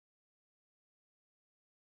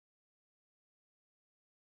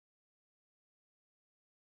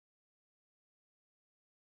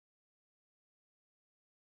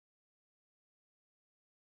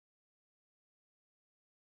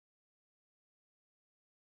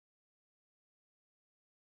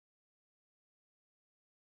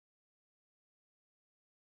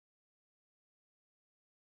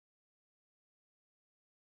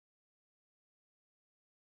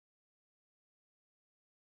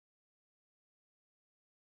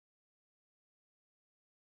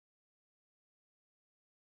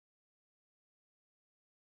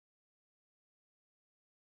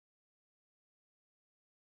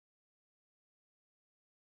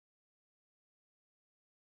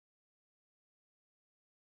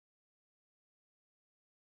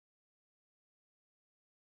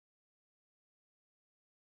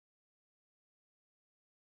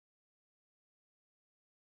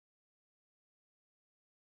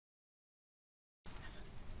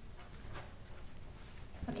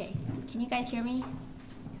Can you guys hear me?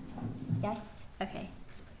 Yes? Okay.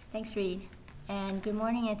 Thanks, Reed. And good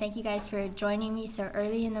morning, and thank you guys for joining me so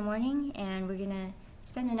early in the morning. And we're going to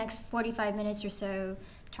spend the next 45 minutes or so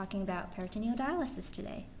talking about peritoneal dialysis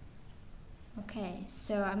today. Okay,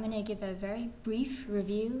 so I'm going to give a very brief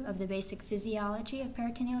review of the basic physiology of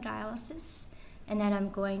peritoneal dialysis, and then I'm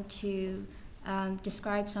going to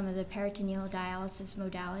describe some of the peritoneal dialysis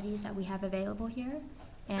modalities that we have available here,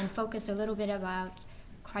 and focus a little bit about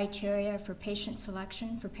criteria for patient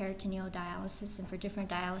selection for peritoneal dialysis and for different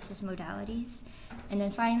dialysis modalities. And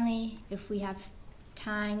then finally, if we have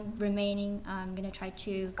time remaining, I'm going to try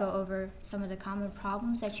to go over some of the common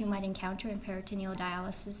problems that you might encounter in peritoneal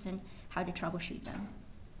dialysis and how to troubleshoot them.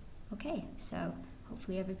 Okay, so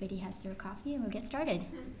hopefully everybody has their coffee and we'll get started.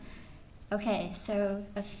 Okay, so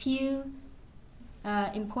a few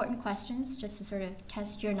important questions just to sort of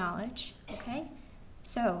test your knowledge, okay?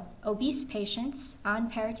 So, obese patients on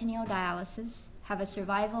peritoneal dialysis have a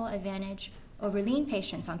survival advantage over lean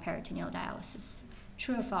patients on peritoneal dialysis.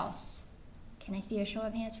 True or false? Can I see a show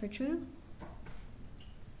of hands for true?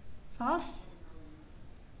 False?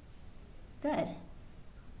 Good.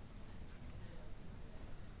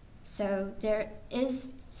 So there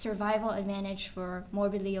is survival advantage for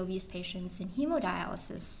morbidly obese patients in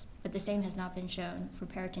hemodialysis, but the same has not been shown for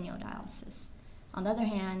peritoneal dialysis. On the other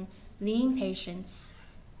hand, lean patients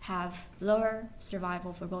have lower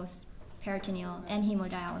survival for both peritoneal and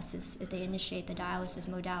hemodialysis if they initiate the dialysis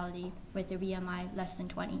modality with their BMI less than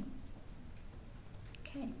 20.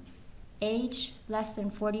 Okay. Age less than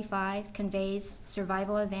 45 conveys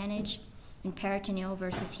survival advantage in peritoneal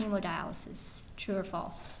versus hemodialysis. True or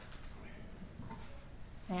false?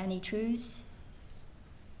 Any truths?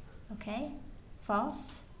 Okay.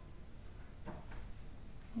 False?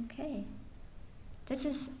 Okay. This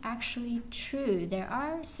is actually true. There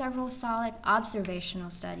are several solid observational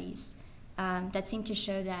studies that seem to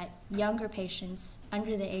show that younger patients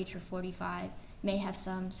under the age of 45 may have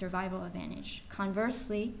some survival advantage.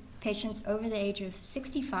 Conversely, patients over the age of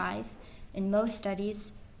 65 in most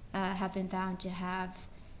studies have been found to have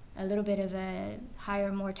a little bit of a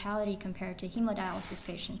higher mortality compared to hemodialysis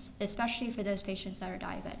patients, especially for those patients that are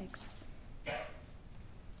diabetics.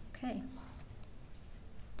 Okay.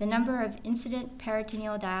 The number of incident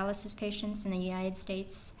peritoneal dialysis patients in the United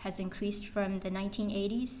States has increased from the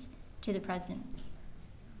 1980s to the present.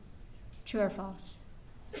 True or false?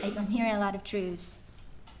 I'm hearing a lot of truths.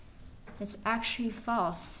 It's actually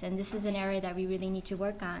false, and this is an area that we really need to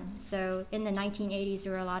work on. So in the 1980s,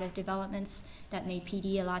 there were a lot of developments that made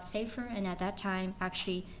PD a lot safer, and at that time,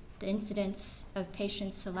 actually, the incidence of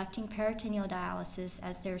patients selecting peritoneal dialysis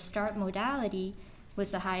as their start modality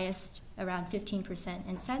was the highest, around 15%.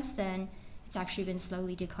 And since then, it's actually been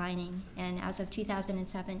slowly declining. And as of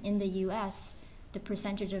 2007 in the US, the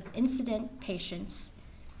percentage of incident patients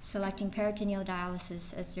selecting peritoneal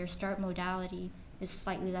dialysis as their start modality is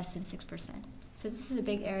slightly less than 6%. So this is a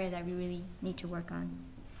big area that we really need to work on.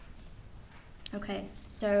 Okay,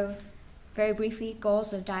 so very briefly,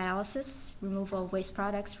 goals of dialysis: removal of waste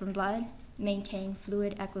products from blood, maintain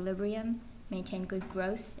fluid equilibrium, maintain good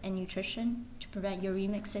growth and nutrition to prevent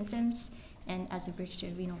uremic symptoms, and as a bridge to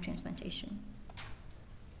renal transplantation.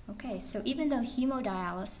 Okay, so even though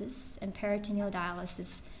hemodialysis and peritoneal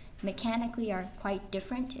dialysis mechanically are quite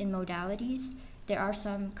different in modalities, there are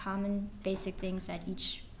some common basic things that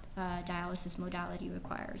each dialysis modality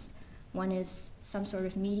requires. One is some sort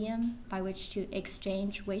of medium by which to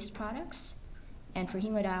exchange waste products. And for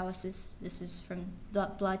hemodialysis, this is from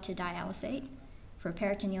blood to dialysate. For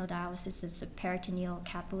peritoneal dialysis, it's the peritoneal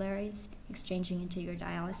capillaries exchanging into your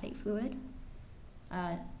dialysate fluid.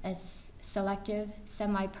 A selective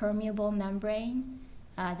semi-permeable membrane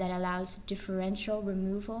that allows differential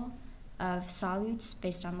removal of solutes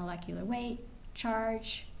based on molecular weight,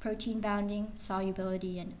 charge, protein bounding,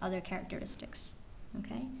 solubility, and other characteristics.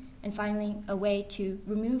 Okay? And finally, a way to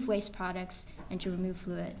remove waste products and to remove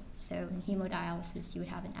fluid. So in hemodialysis, you would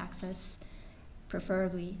have an access,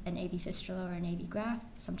 preferably an AV fistula or an AV graft.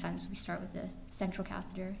 Sometimes we start with a central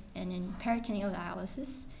catheter. And in peritoneal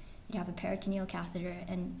dialysis, you'd have a peritoneal catheter,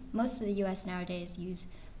 and most of the US nowadays use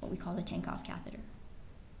what we call the tank-off catheter.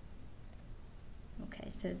 Okay,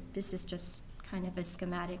 so this is just kind of a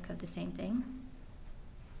schematic of the same thing.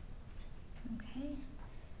 Okay,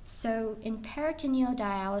 so in peritoneal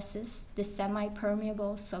dialysis, the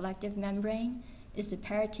semi-permeable selective membrane is the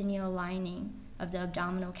peritoneal lining of the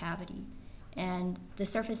abdominal cavity. And the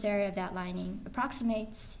surface area of that lining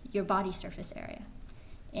approximates your body surface area.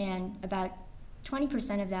 And about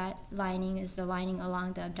 20% of that lining is the lining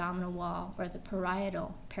along the abdominal wall, or the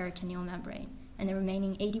parietal peritoneal membrane. And the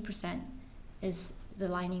remaining 80% is the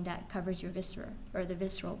lining that covers your viscera, or the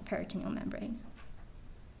visceral peritoneal membrane.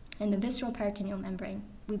 And the visceral peritoneal membrane,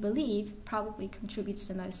 we believe, probably contributes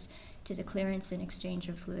the most to the clearance and exchange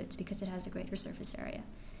of fluids because it has a greater surface area.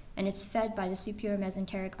 And it's fed by the superior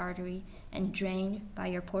mesenteric artery and drained by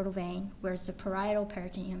your portal vein, whereas the parietal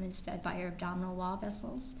peritoneum is fed by your abdominal wall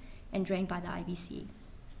vessels and drained by the IVC.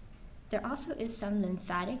 There also is some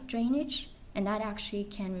lymphatic drainage, and that actually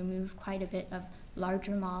can remove quite a bit of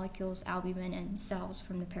larger molecules, albumin, and cells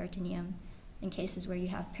from the peritoneum. In cases where you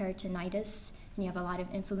have peritonitis and you have a lot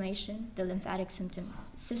of inflammation, the lymphatic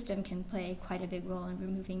system can play quite a big role in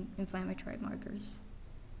removing inflammatory markers.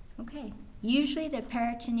 Okay, usually the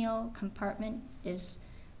peritoneal compartment is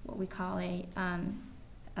what we call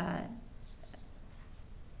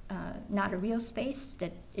not a real space,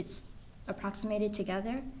 that it's approximated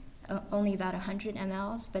together, only about 100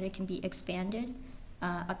 mLs, but it can be expanded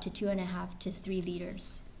up to 2.5 to 3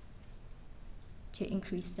 liters to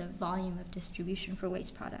increase the volume of distribution for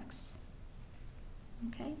waste products.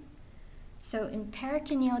 Okay, so in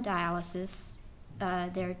peritoneal dialysis,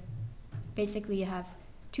 basically you have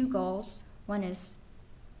two goals. One is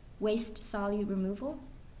waste solute removal,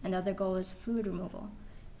 and the other goal is fluid removal.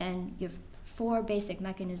 And you have 4 basic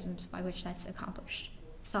mechanisms by which that's accomplished.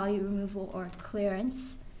 Solute removal, or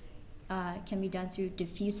clearance, can be done through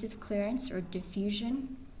diffusive clearance or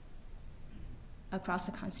diffusion across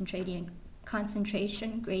a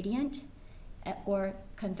concentration gradient, or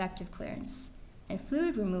convective clearance. And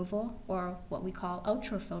fluid removal, or what we call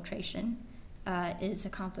ultrafiltration, is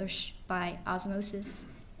accomplished by osmosis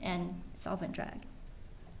and solvent drag.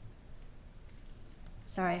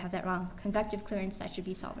 Sorry, I have that wrong. Convective clearance, that should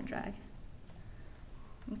be solvent drag.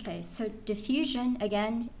 Okay, so diffusion,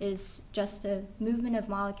 again, is just the movement of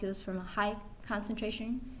molecules from a high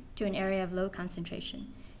concentration to an area of low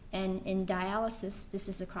concentration. And in dialysis, this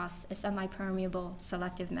is across a semi-permeable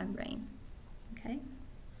selective membrane. Okay?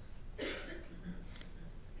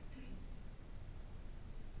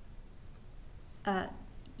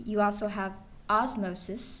 You also have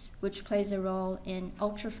osmosis, which plays a role in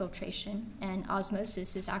ultrafiltration, and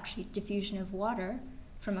osmosis is actually diffusion of water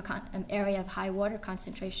from an area of high water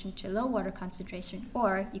concentration to low water concentration,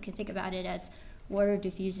 or you can think about it as water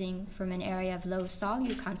diffusing from an area of low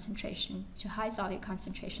solute concentration to high solute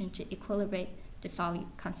concentration to equilibrate the solute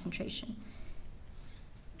concentration.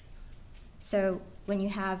 So when you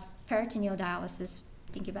have peritoneal dialysis,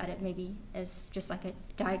 think about it maybe as just like a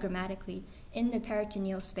diagrammatically. In the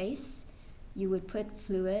peritoneal space, you would put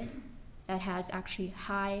fluid that has actually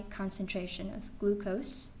high concentration of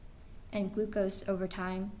glucose, and glucose over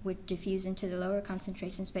time would diffuse into the lower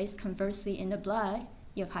concentration space. Conversely, in the blood,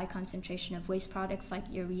 you have high concentration of waste products like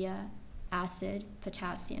urea, acid,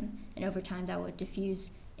 potassium, and over time that would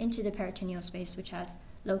diffuse into the peritoneal space, which has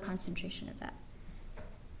low concentration of that.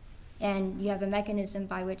 And you have a mechanism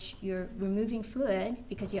by which you're removing fluid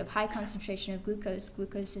because you have high concentration of glucose.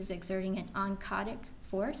 Glucose is exerting an oncotic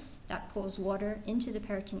force that pulls water into the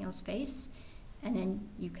peritoneal space, and then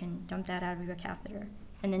you can dump that out of your catheter.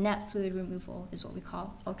 And the net fluid removal is what we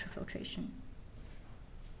call ultrafiltration.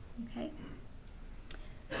 Okay?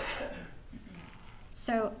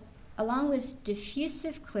 So along with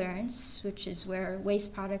diffusive clearance, which is where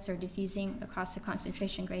waste products are diffusing across the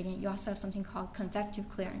concentration gradient, you also have something called convective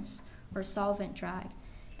clearance, or solvent drag.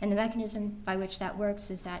 And the mechanism by which that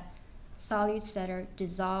works is that solutes that are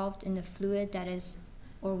dissolved in the fluid that is,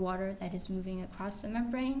 or water that is moving across the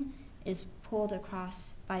membrane, is pulled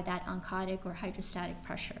across by that oncotic or hydrostatic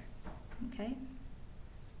pressure. Okay?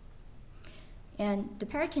 And the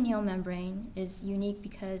peritoneal membrane is unique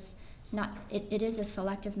because it is a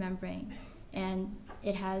selective membrane, and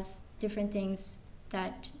it has different things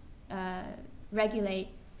that regulate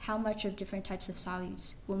how much of different types of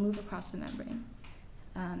solutes will move across the membrane.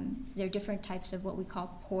 There are different types of what we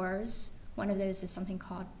call pores. One of those is something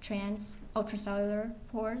called ultracellular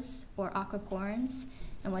pores, or aquaporins.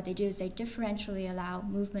 And what they do is they differentially allow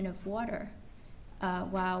movement of water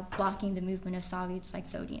while blocking the movement of solutes like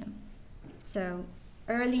sodium. So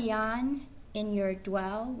early on in your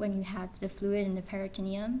dwell, when you have the fluid in the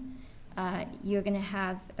peritoneum, you're going to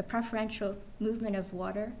have a preferential movement of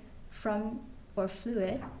water or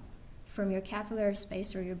fluid from your capillary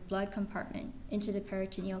space or your blood compartment into the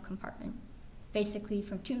peritoneal compartment, basically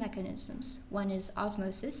from 2 mechanisms. One is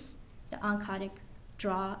osmosis. The oncotic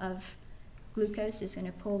draw of glucose is going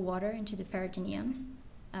to pull water into the peritoneum.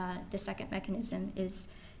 The second mechanism is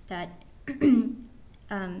that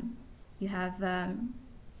you have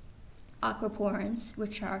aquaporins,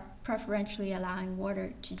 which are preferentially allowing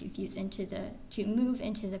water to diffuse to move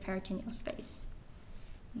into the peritoneal space.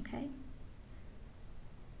 Okay?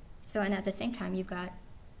 So, and at the same time, you've got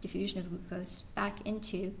diffusion of glucose back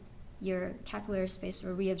into your capillary space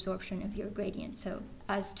or reabsorption of your gradient. So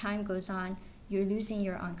as time goes on, you're losing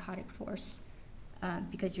your oncotic force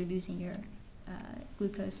because you're losing your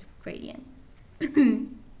glucose gradient.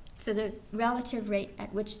 So the relative rate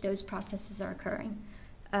at which those processes are occurring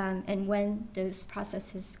and when those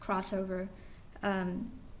processes cross over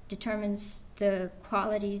determines the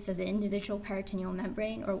qualities of the individual peritoneal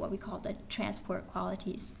membrane, or what we call the transport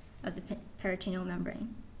qualities of the peritoneal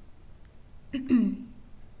membrane.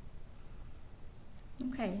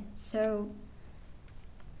 Okay, so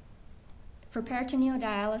for peritoneal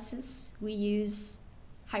dialysis, we use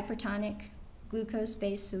hypertonic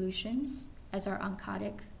glucose-based solutions as our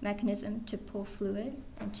oncotic mechanism to pull fluid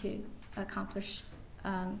and to accomplish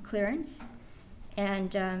clearance.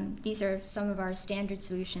 And these are some of our standard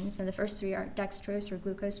solutions. And the first three are dextrose or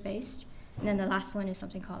glucose-based. And then the last one is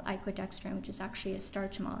something called icodextrin, which is actually a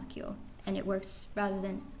starch molecule. And it works rather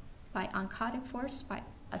than by oncotic force, by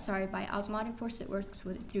osmotic force, it works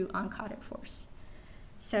through oncotic force.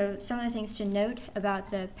 So some of the things to note about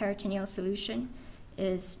the peritoneal solution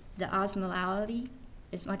is the osmolality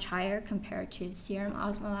is much higher compared to serum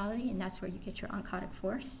osmolality, and that's where you get your oncotic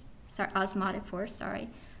force, osmotic force, sorry.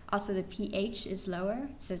 Also the pH is lower,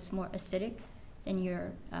 so it's more acidic than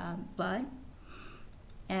your blood.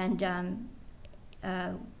 And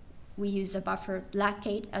we use a buffer,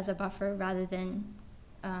 lactate as a buffer rather than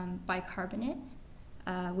bicarbonate,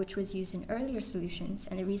 which was used in earlier solutions.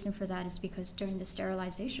 And the reason for that is because during the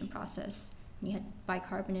sterilization process, when you had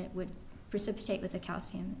bicarbonate would precipitate with the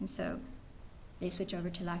calcium, and so they switch over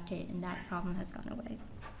to lactate, and that problem has gone away.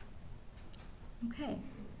 Okay,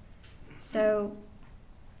 so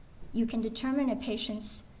you can determine a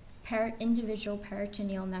patient's individual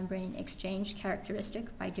peritoneal membrane exchange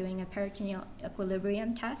characteristic by doing a peritoneal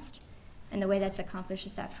equilibrium test. And the way that's accomplished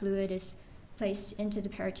is that fluid is placed into the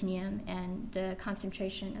peritoneum, and the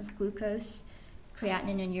concentration of glucose,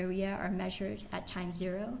 creatinine, and urea are measured at time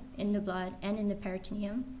 0 in the blood and in the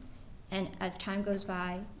peritoneum. And as time goes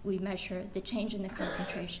by, we measure the change in the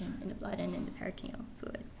concentration in the blood and in the peritoneal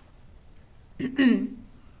fluid.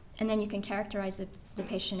 And then you can characterize the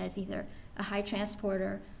patient as either a high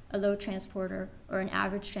transporter, a low transporter, or an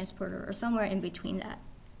average transporter, or somewhere in between that.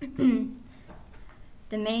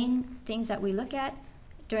 The main things that we look at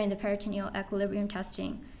during the peritoneal equilibrium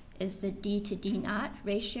testing is the D to D naught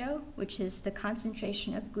ratio, which is the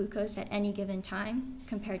concentration of glucose at any given time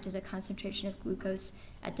compared to the concentration of glucose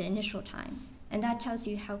at the initial time. And that tells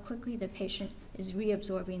you how quickly the patient is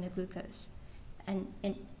reabsorbing the glucose and,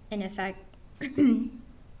 in effect,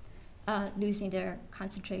 losing their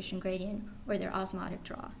concentration gradient or their osmotic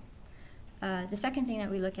draw. The second thing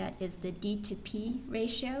that we look at is the D to P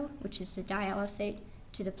ratio, which is the dialysate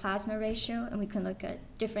to the plasma ratio, and we can look at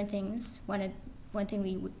different things. One thing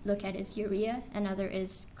we look at is urea, another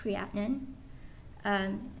is creatinine.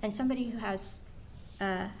 And somebody who has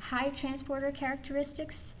high transporter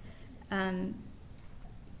characteristics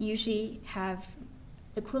usually have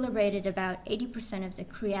equilibrated about 80% of the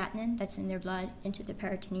creatinine that's in their blood into the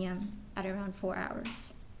peritoneum at around 4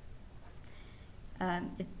 hours.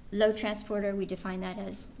 If low transporter, we define that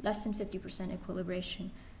as less than 50%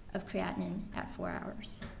 equilibration of creatinine at 4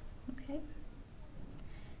 hours. Okay.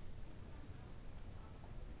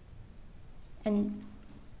 And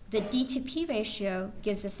the D to P ratio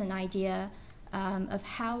gives us an idea of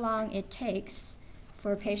how long it takes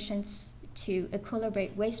for patients to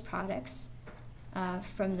equilibrate waste products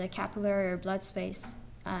from the capillary or blood space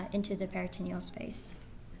into the peritoneal space.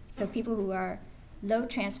 So people who are low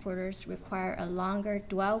transporters require a longer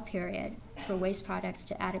dwell period for waste products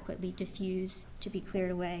to adequately diffuse to be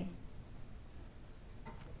cleared away.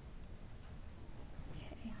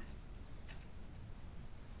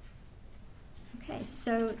 Okay,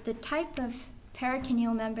 so the type of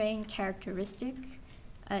peritoneal membrane characteristic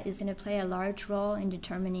is going to play a large role in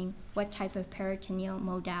determining what type of peritoneal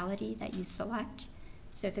modality that you select.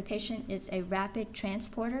 So if a patient is a rapid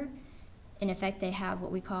transporter, in effect they have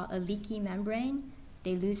what we call a leaky membrane.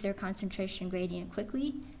 They lose their concentration gradient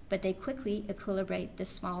quickly, but they quickly equilibrate the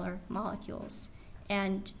smaller molecules.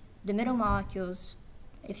 And the middle molecules,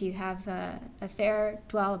 if you have a fair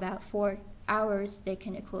dwell about 4 hours, they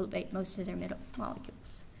can equilibrate most of their middle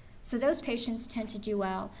molecules. So those patients tend to do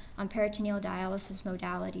well on peritoneal dialysis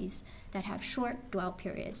modalities that have short dwell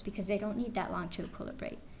periods because they don't need that long to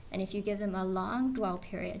equilibrate. And if you give them a long dwell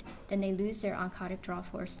period, then they lose their oncotic draw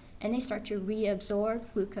force and they start to reabsorb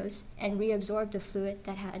glucose and reabsorb the fluid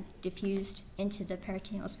that had diffused into the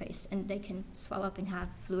peritoneal space, and they can swell up and have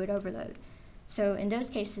fluid overload. So in those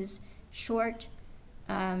cases, short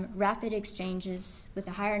rapid exchanges with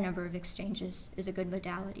a higher number of exchanges is a good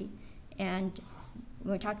modality. And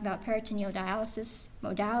when we're talking about peritoneal dialysis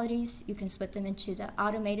modalities, you can split them into the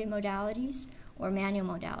automated modalities or manual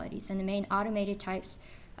modalities. And the main automated types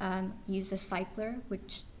use a cycler,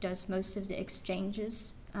 which does most of the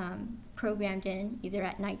exchanges programmed in either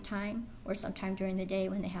at nighttime or sometime during the day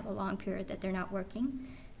when they have a long period that they're not working.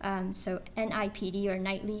 So NIPD, or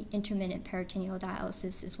nightly intermittent peritoneal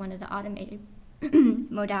dialysis, is one of the automated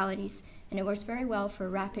modalities, and it works very well for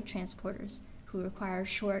rapid transporters who require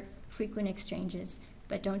short, frequent exchanges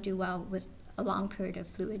but don't do well with a long period of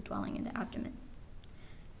fluid dwelling in the abdomen.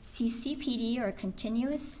 CCPD, or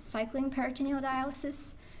continuous cycling peritoneal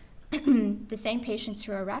dialysis, the same patients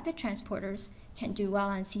who are rapid transporters can do well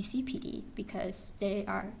on CCPD because they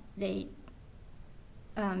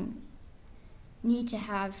need to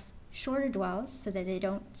have shorter dwells so that they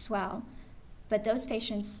don't swell, but those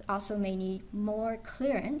patients also may need more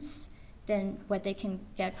clearance than what they can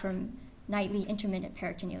get from nightly intermittent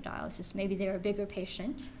peritoneal dialysis. Maybe they're a bigger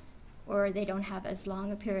patient, or they don't have as long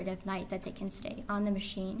a period of night that they can stay on the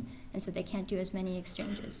machine, and so they can't do as many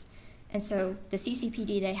exchanges. And so the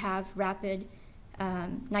CCPD, they have rapid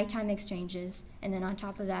nighttime exchanges, and then on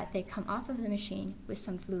top of that, they come off of the machine with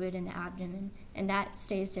some fluid in the abdomen, and that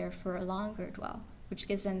stays there for a longer dwell, which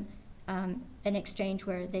gives them an exchange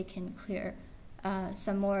where they can clear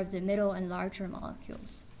some more of the middle and larger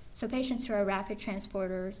molecules. So patients who are rapid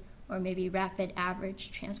transporters or maybe rapid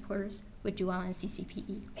average transporters would do well in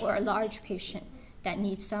CCPD, or a large patient that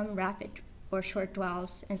needs some rapid or short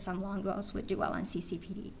dwells and some long dwells would do well on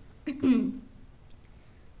CCPD.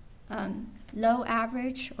 Low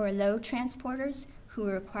average or low transporters who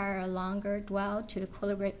require a longer dwell to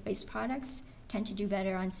equilibrate waste products tend to do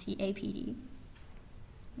better on CAPD.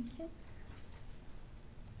 Okay.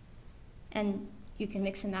 And you can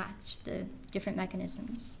mix and match the different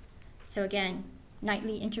mechanisms. So again,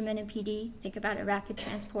 nightly intermittent PD, think about a rapid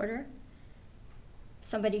transporter.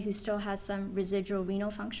 Somebody who still has some residual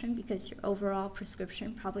renal function, because your overall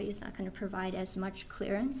prescription probably is not going to provide as much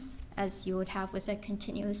clearance as you would have with a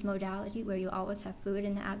continuous modality where you always have fluid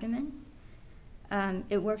in the abdomen.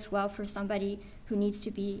 It works well for somebody who needs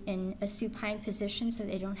to be in a supine position so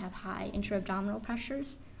they don't have high intra-abdominal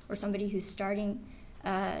pressures, or somebody who's starting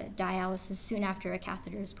dialysis soon after a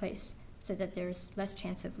catheter is placed so that there's less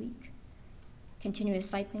chance of leak. Continuous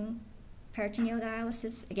cycling peritoneal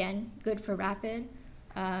dialysis, again, good for rapid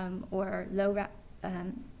or low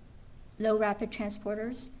rapid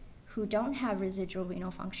transporters who don't have residual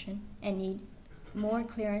renal function and need more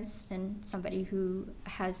clearance than somebody who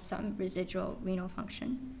has some residual renal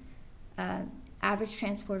function. Average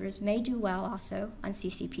transporters may do well also on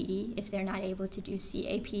CCPD if they're not able to do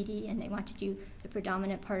CAPD and they want to do the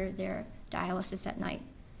predominant part of their dialysis at night.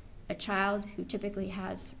 A child who typically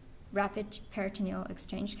has rapid peritoneal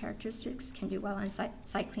exchange characteristics can do well on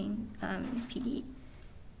cycling PD.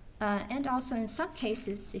 And also in some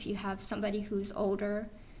cases, if you have somebody who's older,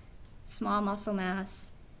 small muscle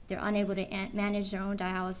mass, they're unable to manage their own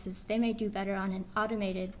dialysis, they may do better on an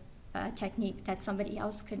automated technique that somebody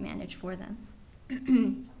else could manage for them.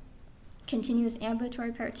 Continuous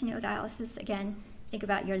ambulatory peritoneal dialysis, again, think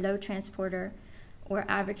about your low transporter or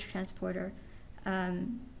average transporter.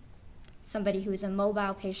 Somebody who is a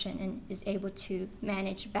mobile patient and is able to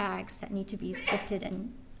manage bags that need to be lifted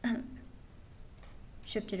and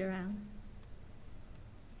shifted around.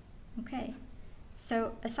 Okay,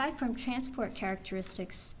 so aside from transport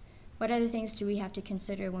characteristics, what other things do we have to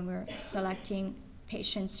consider when we're selecting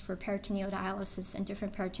patients for peritoneal dialysis and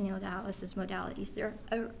different peritoneal dialysis modalities? There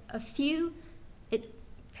are a few.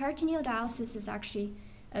 Peritoneal dialysis is actually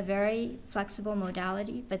a very flexible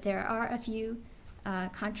modality, but there are a few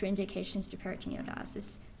contraindications to peritoneal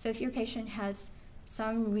dialysis. So if your patient has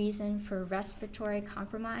some reason for respiratory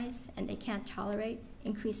compromise and they can't tolerate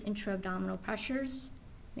increased intra-abdominal pressures,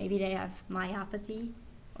 maybe they have myopathy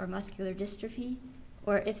or muscular dystrophy,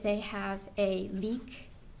 or if they have a leak,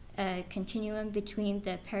 a continuum between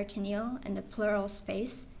the peritoneal and the pleural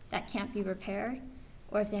space that can't be repaired,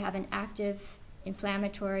 or if they have an active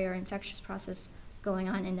inflammatory or infectious process going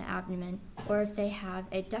on in the abdomen, or if they have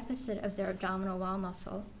a deficit of their abdominal wall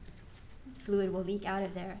muscle, fluid will leak out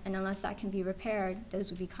of there, and unless that can be repaired, those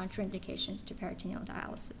would be contraindications to peritoneal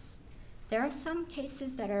dialysis. There are some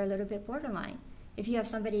cases that are a little bit borderline. If you have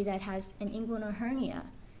somebody that has an inguinal hernia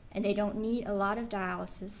and they don't need a lot of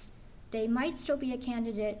dialysis, they might still be a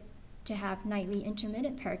candidate to have nightly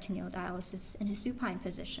intermittent peritoneal dialysis in a supine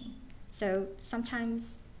position. So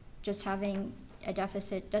sometimes just having a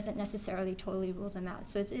deficit doesn't necessarily totally rule them out.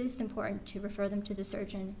 So it is important to refer them to the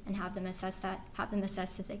surgeon and have them assess that, have them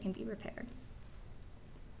assess if they can be repaired.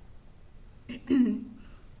 And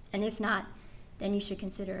if not, then you should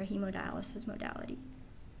consider a hemodialysis modality.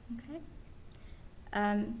 Okay.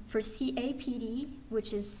 For CAPD,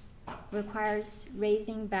 which requires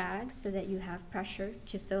raising bags so that you have pressure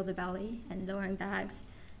to fill the belly and lowering bags,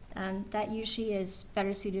 that usually is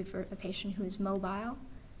better suited for a patient who is mobile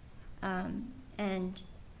and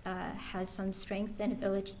has some strength and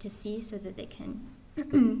ability to see so that they can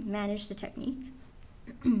manage the technique.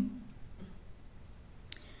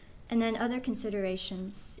 And then other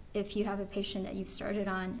considerations, if you have a patient that you've started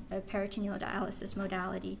on a peritoneal dialysis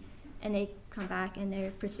modality and they come back and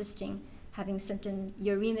they're persisting, having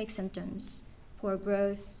uremic symptoms, poor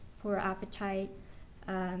growth, poor appetite,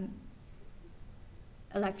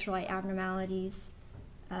 electrolyte abnormalities,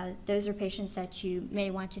 those are patients that you may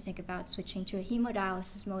want to think about switching to a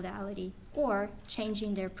hemodialysis modality or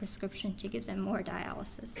changing their prescription to give them more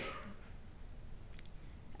dialysis.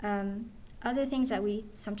 Other things that we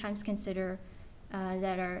sometimes consider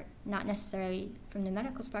that are not necessarily from the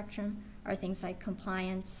medical spectrum are things like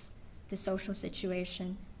compliance, the social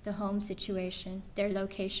situation, the home situation, their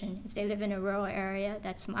location. If they live in a rural area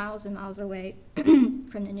that's miles and miles away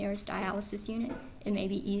from the nearest dialysis unit, it may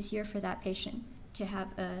be easier for that patient to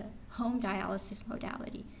have a home dialysis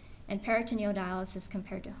modality. And peritoneal dialysis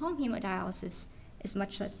compared to home hemodialysis is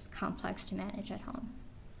much less complex to manage at home.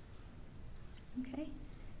 Okay.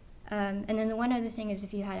 And then the one other thing is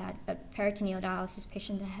if you had a peritoneal dialysis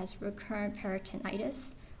patient that has recurrent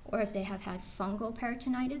peritonitis, or if they have had fungal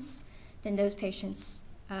peritonitis, then those patients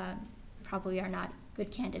probably are not good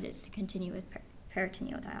candidates to continue with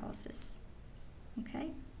peritoneal dialysis.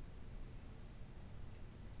 Okay?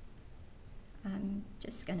 I'm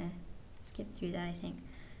just going to skip through that, I think.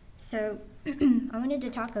 So I wanted to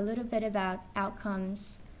talk a little bit about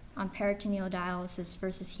outcomes on peritoneal dialysis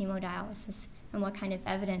versus hemodialysis and what kind of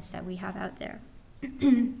evidence that we have out there.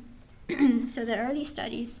 So the early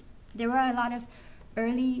studies, there were a lot of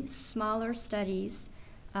early, smaller studies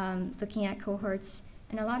looking at cohorts,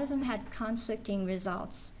 and a lot of them had conflicting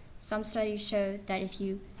results. Some studies showed that if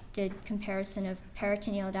you did comparison of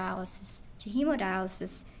peritoneal dialysis to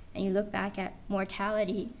hemodialysis, and you look back at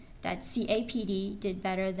mortality, that CAPD did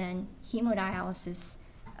better than hemodialysis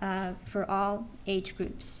for all age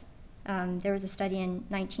groups. There was a study in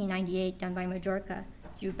 1998 done by Majorca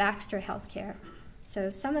through Baxter Healthcare.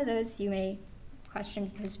 So some of those you may question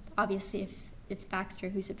because obviously if it's Baxter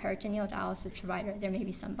who's a peritoneal dialysis provider, there may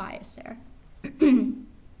be some bias there.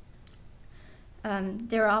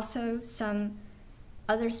 There are also some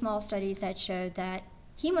other small studies that showed that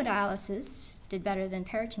hemodialysis did better than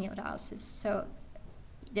peritoneal dialysis. So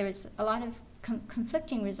there was a lot of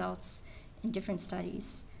conflicting results in different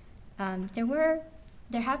studies.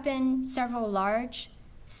 There have been several large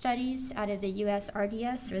studies out of the US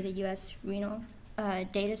RDS, or the US renal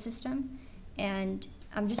data system, and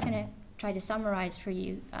I'm just going to try to summarize for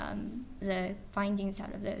you the findings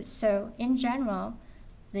out of those. So in general,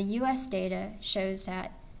 the US data shows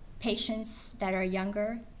that patients that are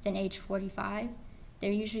younger than age 45,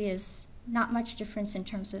 there usually is not much difference in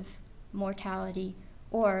terms of mortality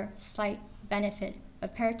or slight benefit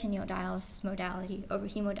of peritoneal dialysis modality over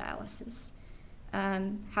hemodialysis.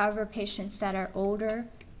 However, patients that are older,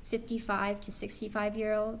 55 to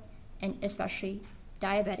 65-year-old, and especially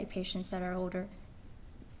diabetic patients that are older,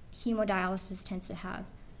 hemodialysis tends to have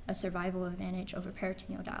a survival advantage over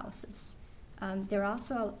peritoneal dialysis. There are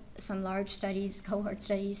also some large studies, cohort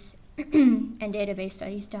studies, and database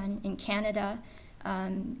studies done in Canada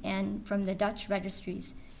and from the Dutch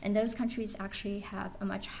registries. And those countries actually have a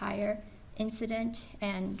much higher incident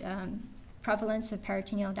and prevalence of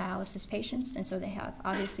peritoneal dialysis patients, and so they have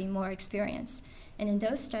obviously more experience. And in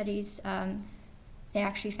those studies, they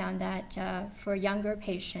actually found that for younger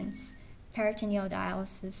patients, peritoneal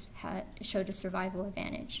dialysis showed a survival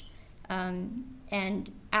advantage.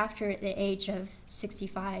 And after the age of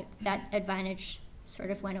 65, that advantage sort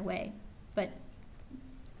of went away, but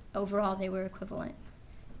overall they were equivalent.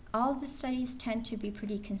 All of the studies tend to be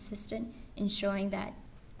pretty consistent in showing that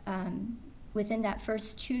within that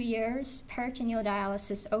first 2 years, peritoneal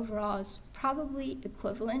dialysis overall is probably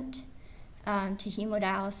equivalent to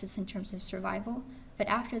hemodialysis in terms of survival, but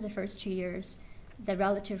after the first 2 years, the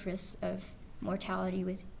relative risk of mortality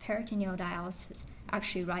with peritoneal dialysis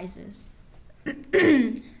actually rises.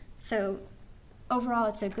 So overall,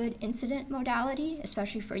 it's a good incident modality,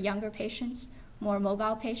 especially for younger patients, more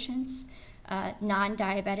mobile patients,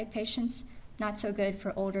 non-diabetic patients, not so good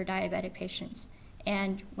for older diabetic patients.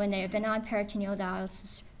 And when they have been on peritoneal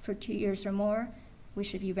dialysis for 2 years or more, we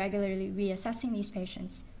should be regularly reassessing these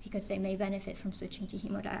patients because they may benefit from switching to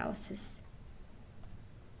hemodialysis.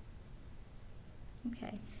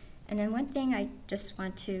 Okay, And then one thing I just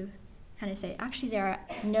want to kind of say, actually there are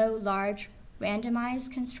no large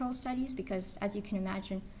randomized control studies because, as you can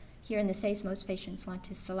imagine, here in the States, most patients want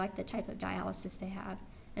to select the type of dialysis they have.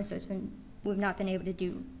 And so we've not been able to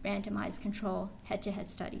do randomized control head-to-head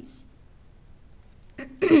studies.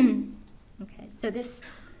 Okay, so this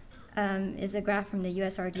is a graph from the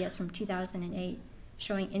USRDS from 2008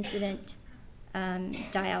 showing incident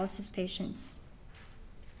dialysis patients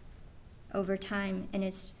over time, and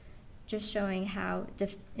it's just showing how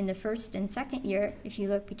in the first and second year, if you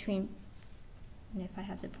look between, and if I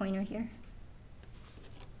have the pointer here,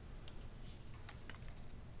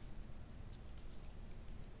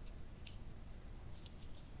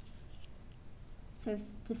 so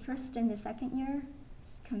the first and the second year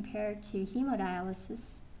compared to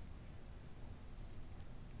hemodialysis,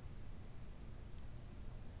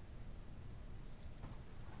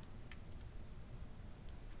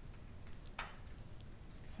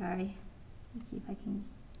 sorry, let's see if I can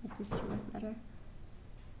get this to work better.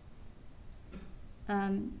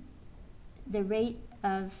 The rate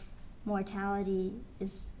of mortality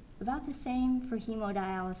is about the same for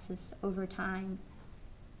hemodialysis over time,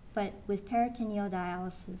 but with peritoneal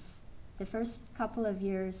dialysis, the first couple of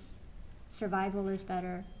years, survival is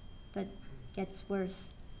better, but gets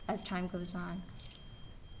worse as time goes on.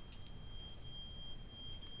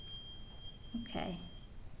 Okay.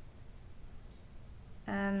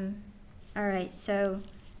 All right, so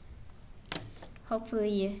hopefully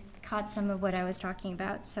you caught some of what I was talking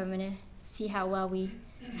about, so I'm gonna see how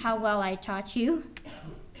well I taught you.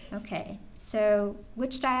 Okay, so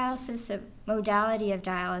which modality of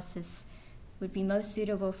dialysis would be most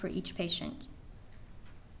suitable for each patient?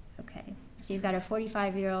 Okay, so you've got a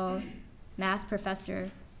 45-year-old math professor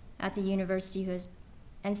at the university who has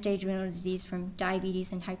end-stage renal disease from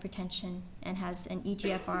diabetes and hypertension and has an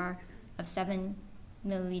eGFR of 7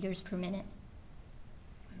 milliliters per minute.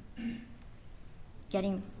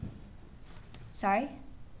 Sorry?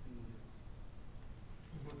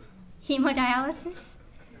 Hemodialysis?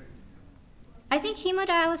 I think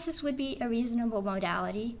hemodialysis would be a reasonable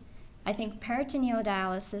modality. I think peritoneal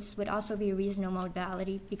dialysis would also be a reasonable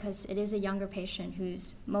modality because it is a younger patient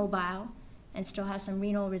who's mobile and still has some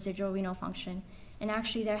residual renal function. And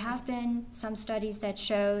actually there have been some studies that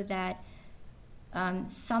show that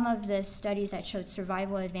some of the studies that showed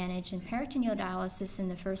survival advantage in peritoneal dialysis in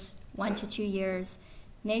the first 1 to 2 years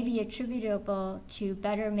may be attributable to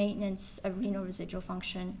better maintenance of renal residual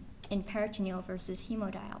function in peritoneal versus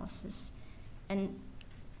hemodialysis. And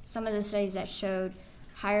some of the studies that showed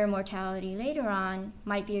higher mortality later on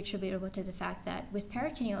might be attributable to the fact that with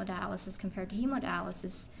peritoneal dialysis compared to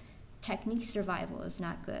hemodialysis, technique survival is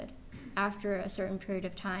not good. After a certain period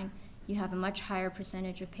of time, you have a much higher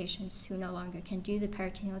percentage of patients who no longer can do the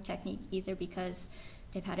peritoneal technique, either because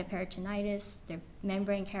they've had a peritonitis, their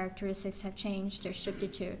membrane characteristics have changed, they're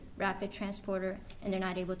shifted to rapid transporter, and they're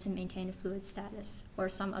not able to maintain a fluid status, or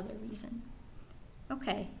some other reason.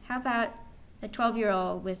 Okay, how about a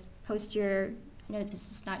 12-year-old with posterior, I know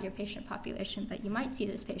this is not your patient population, but you might see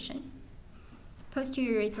this patient.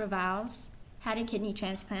 Posterior urethral valves, had a kidney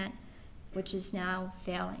transplant, which is now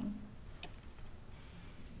failing.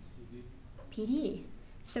 PD.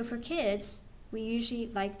 So for kids, we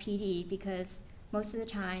usually like PD because most of the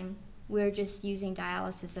time we're just using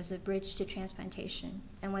dialysis as a bridge to transplantation.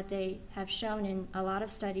 And what they have shown in a lot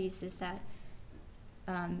of studies is that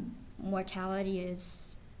mortality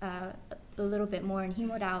is a little bit more in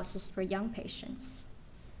hemodialysis for young patients.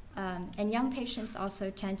 And young patients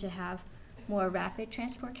also tend to have more rapid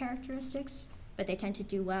transport characteristics, but they tend to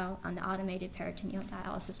do well on the automated peritoneal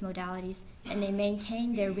dialysis modalities, and they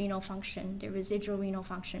maintain their renal function, their residual renal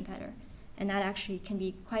function better. And that actually can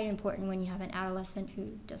be quite important when you have an adolescent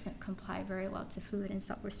who doesn't comply very well to fluid and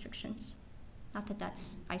salt restrictions. Not that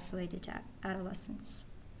that's isolated to adolescents.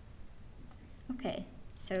 Okay,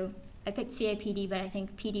 so I picked CAPD, but I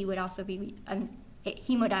think PD would also be,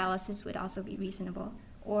 hemodialysis would also be reasonable,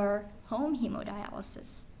 or home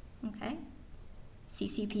hemodialysis, okay?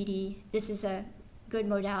 CCPD, this is a good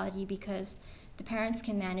modality because the parents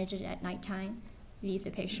can manage it at nighttime, leave the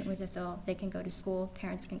patient with a fill, they can go to school,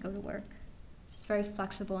 parents can go to work. It's very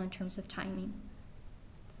flexible in terms of timing.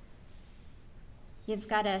 You've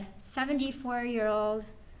got a 74-year-old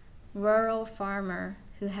rural farmer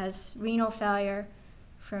who has renal failure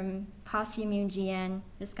from post-immune GN,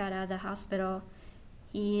 just got out of the hospital.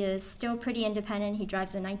 He is still pretty independent. He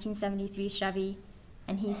drives a 1973 Chevy,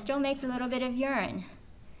 and he still makes a little bit of urine.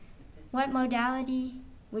 What modality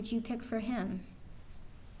would you pick for him?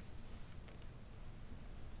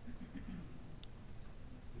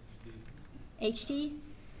 HD?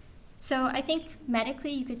 So I think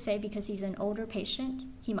medically you could say because he's an older patient,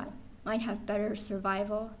 he might have better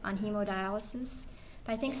survival on hemodialysis.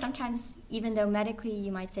 But I think sometimes, even though medically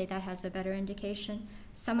you might say that has a better indication,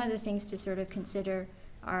 some of the things to sort of consider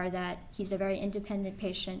are that he's a very independent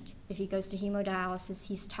patient. If he goes to hemodialysis,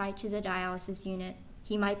 he's tied to the dialysis unit.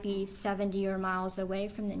 He might be 70 or miles away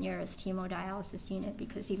from the nearest hemodialysis unit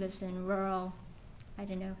because he lives in rural, I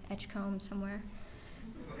don't know, Edgecombe somewhere.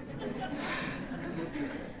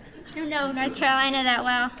 I don't know North Carolina that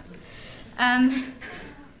well.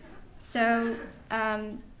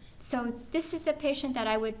 So this is a patient that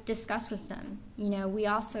I would discuss with them. You know, we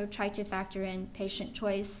also try to factor in patient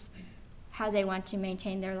choice, how they want to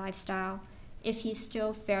maintain their lifestyle. If he's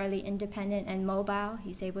still fairly independent and mobile,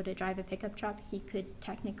 he's able to drive a pickup truck, he could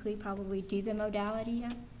technically probably do the modality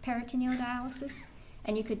of peritoneal dialysis.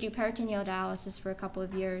 And you could do peritoneal dialysis for a couple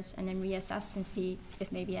of years and then reassess and see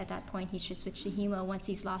if maybe at that point he should switch to hemo once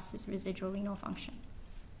he's lost his residual renal function.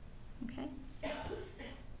 Okay?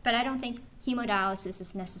 But I don't think hemodialysis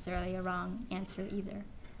is necessarily a wrong answer either.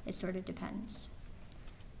 It sort of depends.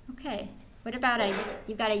 Okay, what about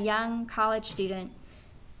you've got a young college student,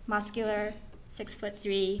 muscular,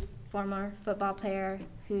 6'3", former football player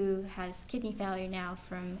who has kidney failure now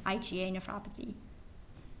from IgA nephropathy.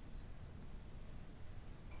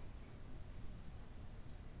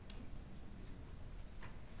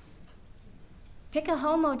 Pick a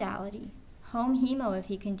home modality. Home hemo if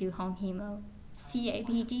he can do home hemo.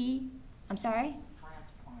 CABD, I'm sorry?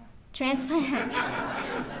 Transplant.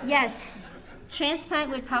 Yes, transplant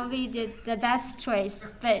would probably be the best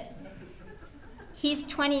choice, but he's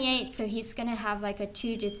 28, so he's going to have like a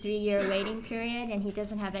 2 to 3 year waiting period, and he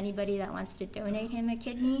doesn't have anybody that wants to donate him a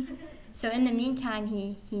kidney. So in the meantime,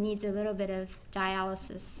 he needs a little bit of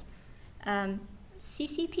dialysis.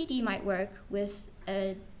 CCPD might work with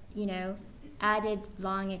added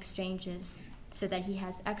long exchanges so that he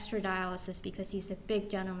has extra dialysis because he's a big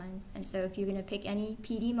gentleman. And so if you're going to pick any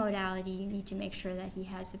PD modality, you need to make sure that he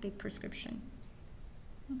has a big prescription.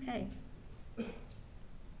 Okay.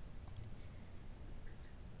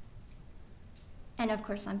 And of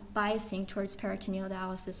course, I'm biasing towards peritoneal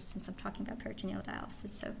dialysis since I'm talking about peritoneal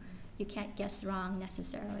dialysis, so you can't guess wrong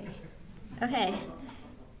necessarily. Okay.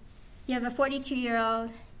 You have a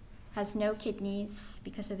 42-year-old, has no kidneys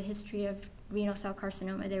because of a history of renal cell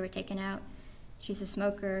carcinoma. They were taken out. She's a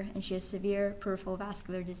smoker, and she has severe peripheral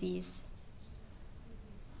vascular disease.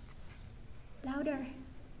 Louder.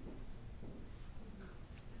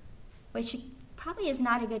 Well, she probably is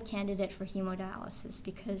not a good candidate for hemodialysis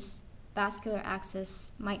because vascular access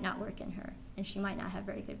might not work in her, and she might not have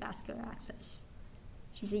very good vascular access.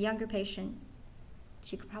 She's a younger patient.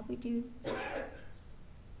 She could probably do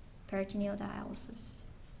peritoneal dialysis.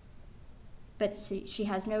 But she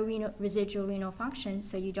has no residual renal function,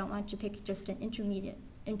 so you don't want to pick just an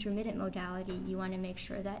intermittent modality. You want to make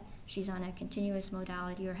sure that she's on a continuous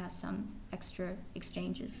modality or has some extra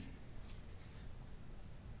exchanges.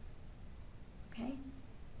 Okay.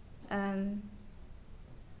 How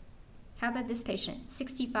about this patient?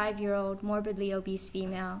 65-year-old, morbidly obese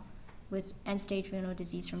female with end-stage renal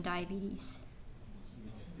disease from diabetes.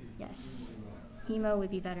 Yes. Hemo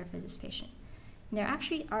would be better for this patient. And there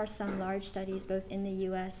actually are some large studies both in the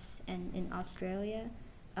US and in Australia.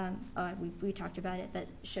 We talked about it, but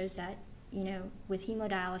shows that, with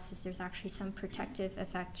hemodialysis, there's actually some protective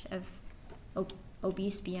effect of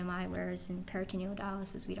obese BMI, whereas in peritoneal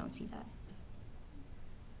dialysis, we don't see that.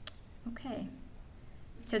 Okay.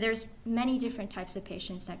 So there's many different types of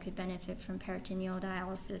patients that could benefit from peritoneal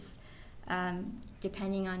dialysis,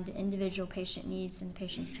 depending on the individual patient needs and the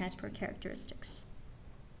patient's transport characteristics.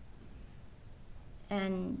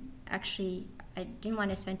 And actually, I didn't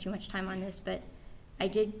want to spend too much time on this, but I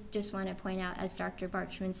did just want to point out, as Dr.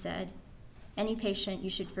 Barchman said, any patient, you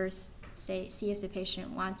should first see if the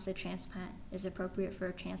patient wants a transplant, is appropriate for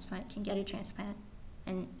a transplant, can get a transplant.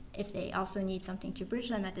 And if they also need something to bridge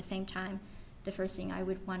them at the same time, the first thing I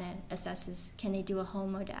would want to assess is, can they do a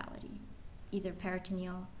home modality, either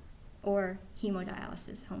peritoneal or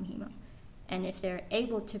hemodialysis, home hemo? And if they're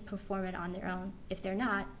able to perform it on their own, if they're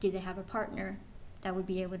not, do they have a partner that would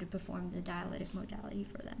be able to perform the dialytic modality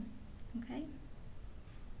for them? Okay?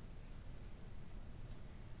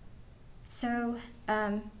 So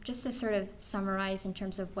just to sort of summarize in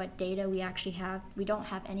terms of what data we actually have, we don't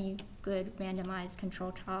have any good randomized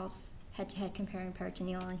control trials head-to-head comparing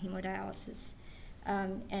peritoneal and hemodialysis.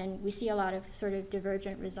 And we see a lot of sort of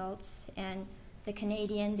divergent results, and the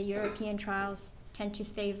Canadian, the European trials tend to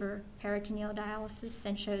favor peritoneal dialysis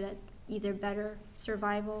and show that either better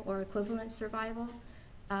survival or equivalent survival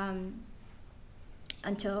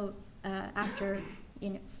until after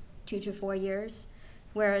 2 2 to 4 years,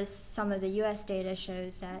 whereas some of the US data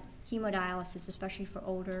shows that hemodialysis, especially for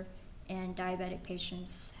older and diabetic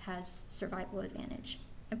patients, has survival advantage.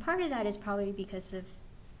 And part of that is probably because of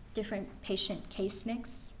different patient case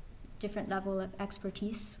mix, different level of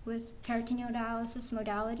expertise with peritoneal dialysis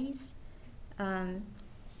modalities.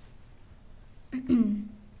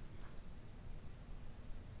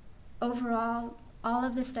 Overall, all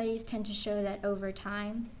of the studies tend to show that over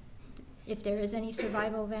time, if there is any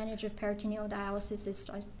survival advantage of peritoneal dialysis,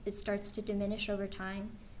 it starts to diminish over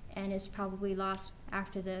time and is probably lost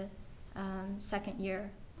after the second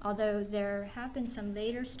year. Although there have been some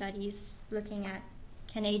later studies looking at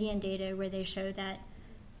Canadian data where they show that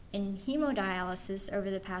in hemodialysis over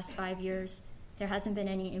the past 5 years, there hasn't been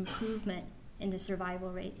any improvement in the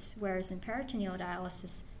survival rates, whereas in peritoneal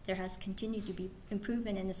dialysis, there has continued to be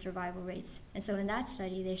improvement in the survival rates. And so in that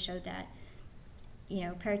study, they showed that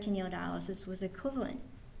peritoneal dialysis was equivalent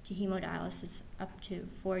to hemodialysis up to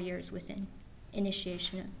 4 years within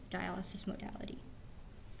initiation of dialysis modality.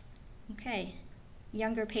 Okay,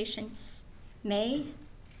 younger patients may,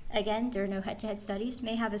 again, there are no head-to-head studies,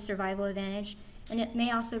 may have a survival advantage, and it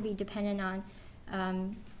may also be dependent on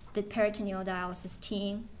the peritoneal dialysis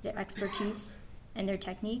team, their expertise, and their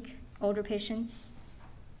technique. Older patients,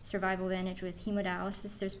 survival advantage with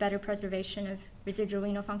hemodialysis. There's better preservation of residual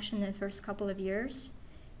renal function in the first couple of years,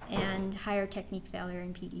 and higher technique failure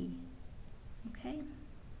in PD. Okay.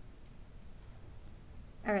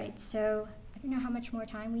 All right, so I don't know how much more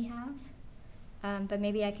time we have, but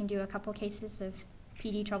maybe I can do a couple cases of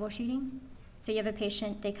PD troubleshooting. So you have a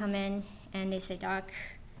patient, they come in and they say, "Doc,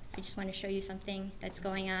 I just want to show you something that's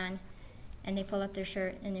going on." And they pull up their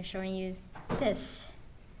shirt and they're showing you this.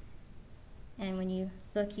 And when you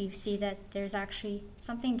look, you see that there's actually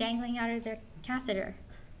something dangling out of their catheter.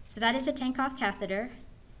 So that is a Tankoff catheter,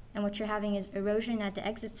 and what you're having is erosion at the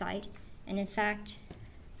exit site. And in fact,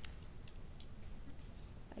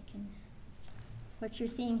 what you're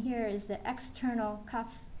seeing here is the external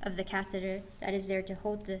cuff of the catheter that is there to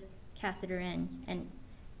hold the catheter in. And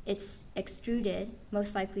it's extruded,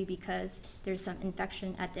 most likely because there's some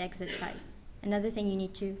infection at the exit site. Another thing you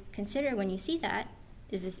need to consider when you see that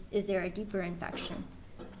is there a deeper infection?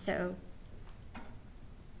 So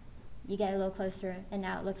you get a little closer, and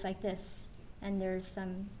now it looks like this. And there's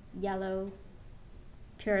some yellow,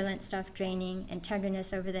 purulent stuff draining and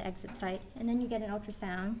tenderness over the exit site. And then you get an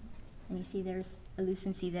ultrasound, and you see there's a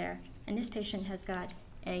lucency there. And this patient has got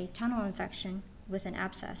a tunnel infection with an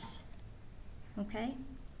abscess. Okay?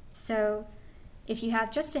 So if you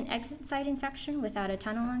have just an exit site infection without a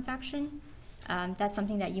tunnel infection, that's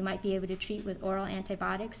something that you might be able to treat with oral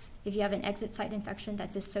antibiotics. If you have an exit site infection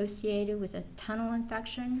that's associated with a tunnel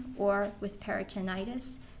infection or with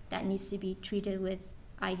peritonitis, that needs to be treated with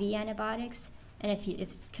IV antibiotics. And if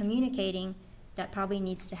it's communicating, that probably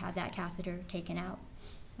needs to have that catheter taken out.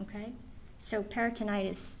 Okay? So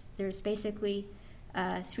peritonitis, there's basically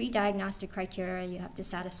 3 diagnostic criteria. You have to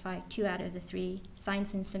satisfy 2 out of the 3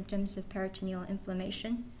 signs and symptoms of peritoneal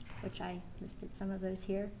inflammation, which I listed some of those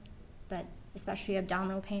here, but especially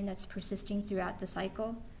abdominal pain that's persisting throughout the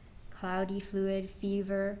cycle, cloudy fluid,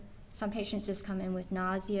 fever. Some patients just come in with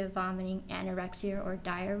nausea, vomiting, anorexia, or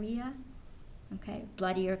diarrhea, okay,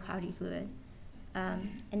 bloody or cloudy fluid.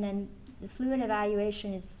 And then the fluid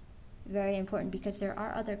evaluation is very important because there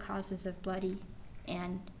are other causes of bloody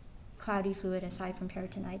and cloudy fluid aside from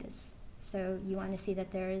peritonitis. So you want to see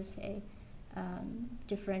that there is a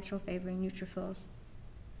differential favoring neutrophils.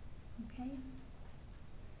 Okay.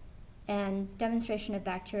 And demonstration of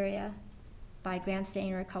bacteria by gram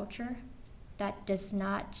stain or culture, that does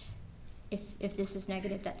not, if this is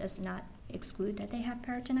negative, that does not exclude that they have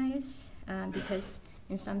peritonitis, because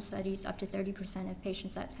in some studies, up to 30% of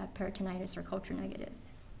patients that have peritonitis are culture negative.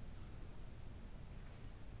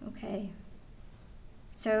 Okay.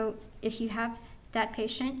 So if you have that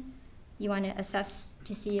patient, you want to assess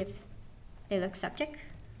to see if they look septic.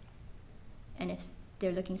 And if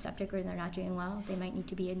they're looking septic or they're not doing well, they might need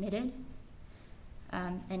to be admitted.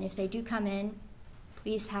 And if they do come in,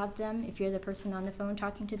 please have them, if you're the person on the phone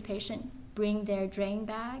talking to the patient, bring their drain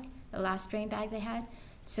bag, the last drain bag they had,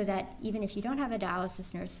 so that even if you don't have a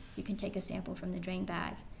dialysis nurse, you can take a sample from the drain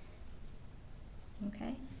bag.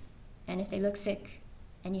 Okay? And if they look sick,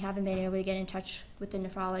 and you haven't been able to get in touch with the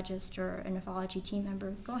nephrologist or a nephrology team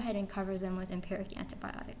member, go ahead and cover them with empiric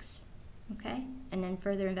antibiotics, okay? And then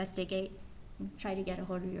further investigate and try to get a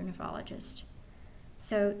hold of your nephrologist.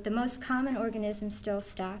 So the most common organisms still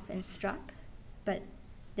staph and strep, but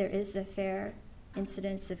there is a fair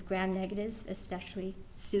incidence of gram negatives, especially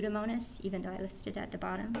Pseudomonas, even though I listed at the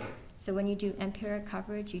bottom. So when you do empiric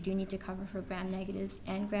coverage, you do need to cover for gram-negatives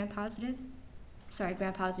and gram-positive. Sorry,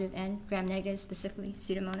 gram-positive and gram-negative, specifically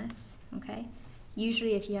Pseudomonas, okay?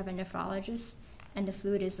 Usually if you have a nephrologist and the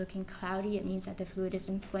fluid is looking cloudy, it means that the fluid is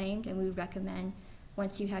inflamed, and we would recommend,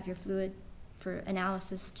 once you have your fluid for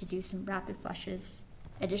analysis, to do some rapid flushes.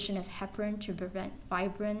 Addition of heparin to prevent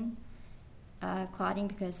fibrin clotting,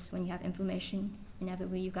 because when you have inflammation,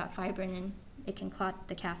 inevitably you've got fibrin and it can clot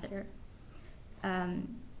the catheter.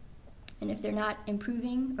 And if they're not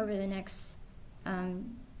improving over the next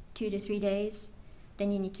 2 to 3 days,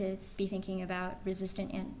 then you need to be thinking about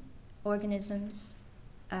resistant organisms,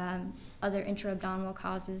 other intra-abdominal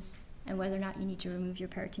causes, and whether or not you need to remove your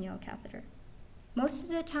peritoneal catheter. Most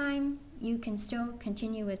of the time, you can still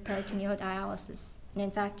continue with peritoneal dialysis. And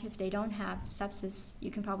in fact, if they don't have sepsis,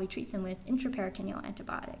 you can probably treat them with intraperitoneal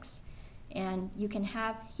antibiotics. And you can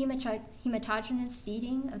have hematogenous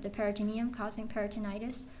seeding of the peritoneum causing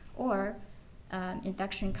peritonitis, or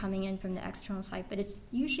infection coming in from the external site. But it's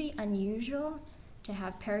usually unusual to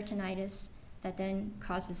have peritonitis that then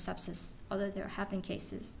causes sepsis, although there have been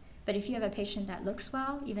cases. But if you have a patient that looks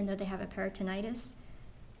well, even though they have a peritonitis,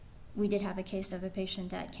 we did have a case of a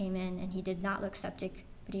patient that came in and he did not look septic,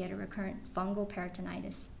 but he had a recurrent fungal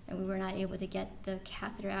peritonitis, and we were not able to get the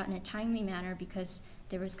catheter out in a timely manner because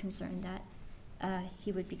there was concern that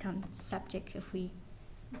he would become septic if we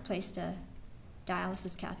placed a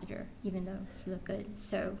dialysis catheter, even though he looked good.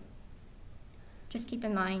 So just keep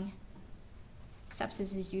in mind,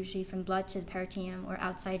 sepsis is usually from blood to the peritoneum or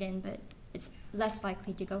outside in, but it's less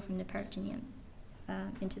likely to go from the peritoneum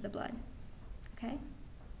into the blood, okay?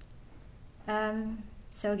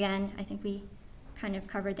 So again, I think we kind of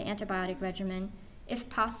covered the antibiotic regimen. If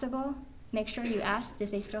possible, make sure you ask if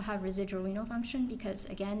they still have residual renal function, because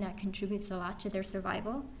again, that contributes a lot to their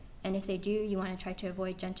survival. And if they do, you want to try to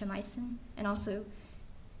avoid gentamicin. And also,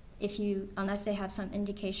 unless they have some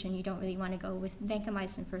indication, you don't really want to go with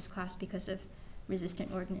vancomycin first class because of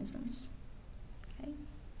resistant organisms. Okay.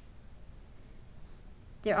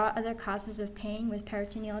 There are other causes of pain with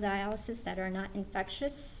peritoneal dialysis that are not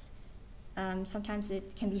infectious. Sometimes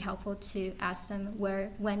it can be helpful to ask them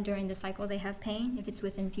when during the cycle they have pain. If it's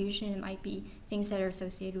with infusion, it might be things that are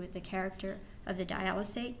associated with the character of the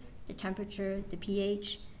dialysate, the temperature, the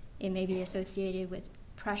pH. It may be associated with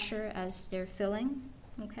pressure as they're filling,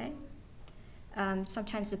 okay?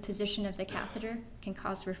 Sometimes the position of the catheter can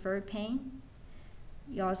cause referred pain.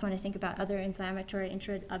 You always want to think about other inflammatory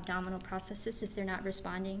intra-abdominal processes if they're not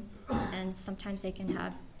responding, and sometimes they can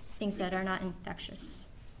have things that are not infectious.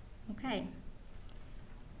 Okay.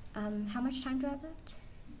 How much time do I have left?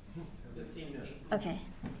 15 minutes. Okay.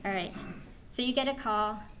 All right. So you get a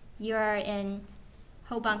call. You are in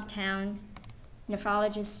Hobunk Town.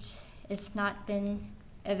 Nephrologist has not been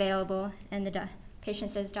available, and the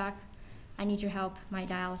patient says, "Doc, I need your help. My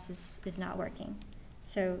dialysis is not working."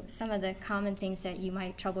 So some of the common things that you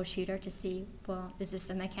might troubleshoot are to see, well, is this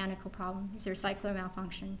a mechanical problem? Is there a cycler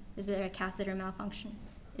malfunction? Is there a catheter malfunction?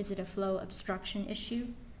 Is it a flow obstruction issue?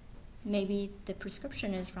 Maybe the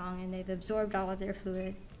prescription is wrong and they've absorbed all of their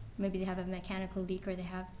fluid. Maybe they have a mechanical leak or they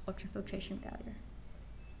have ultrafiltration failure.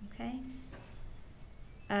 Okay?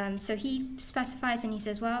 So he specifies and he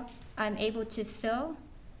says, well, I'm able to fill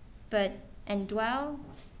and dwell,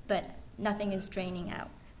 but nothing is draining out.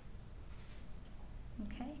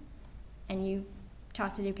 Okay? And you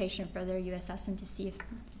talk to the patient further, you assess him to see if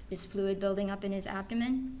is fluid building up in his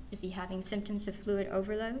abdomen? Is he having symptoms of fluid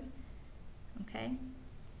overload? Okay?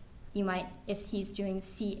 You might, if he's doing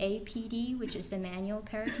CAPD, which is the manual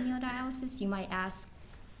peritoneal dialysis, you might ask,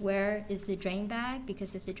 where is the drain bag?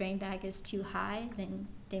 Because if the drain bag is too high, then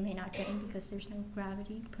they may not drain because there's no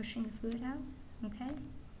gravity pushing the fluid out, okay?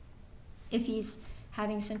 If he's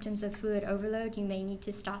having symptoms of fluid overload, you may need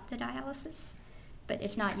to stop the dialysis. But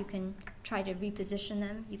if not, you can try to reposition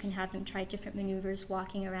them. You can have them try different maneuvers,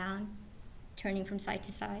 walking around, turning from side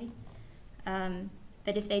to side.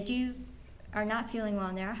 But if they are not feeling well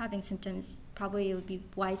and they are having symptoms, probably it would be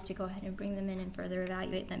wise to go ahead and bring them in and further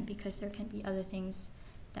evaluate them, because there can be other things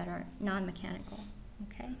that are non-mechanical,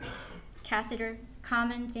 okay? Catheter,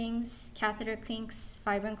 common things, catheter kinks,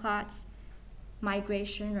 fibrin clots,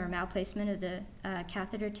 migration or malplacement of the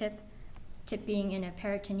catheter tip being in a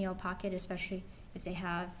peritoneal pocket, especially if they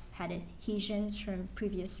have had adhesions from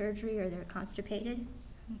previous surgery or they're constipated,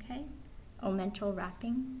 okay? Omental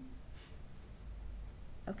wrapping.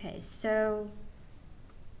 Okay, so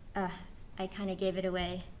I kind of gave it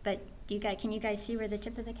away, but can you guys see where the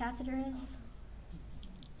tip of the catheter is?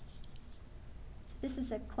 So this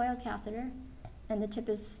is a coil catheter, and the tip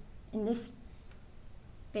is, in this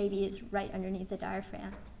baby, is right underneath the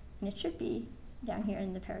diaphragm. And it should be down here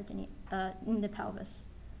in the peritoneum, in the pelvis.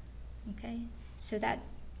 Okay, so that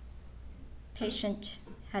patient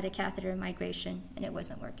had a catheter migration and it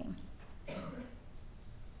wasn't working.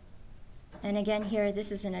 And again here,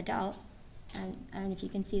 this is an adult, and I don't know if you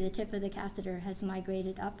can see the tip of the catheter has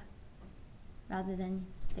migrated up rather than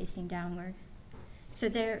facing downward. So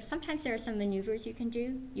sometimes there are some maneuvers you can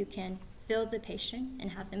do. You can fill the patient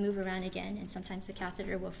and have them move around again, and sometimes the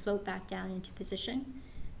catheter will float back down into position.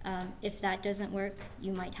 If that doesn't work,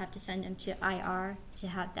 you might have to send them to IR to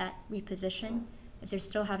have that reposition. If they're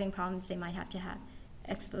still having problems, they might have to have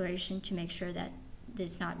exploration to make sure that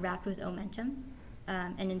it's not wrapped with omentum.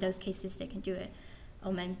 And in those cases, they can do it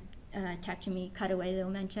omentectomy, cut away the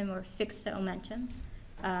omentum or fix the omentum.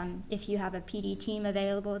 If you have a PD team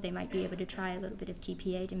available, they might be able to try a little bit of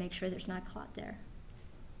TPA to make sure there's not clot there.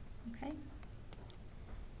 Okay?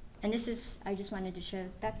 And this is, I just wanted to show,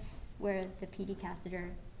 that's where the PD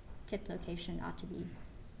catheter tip location ought to be.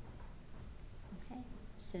 Okay?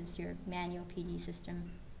 So it's your manual PD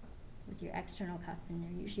system with your external cuff, and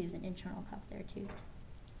there usually is an internal cuff there too.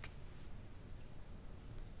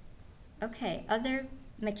 Okay, other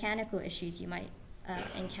mechanical issues you might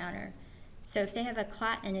encounter. So if they have a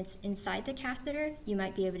clot and it's inside the catheter, you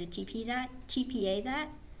might be able to TPA that,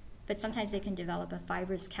 but sometimes they can develop a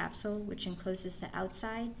fibrous capsule which encloses the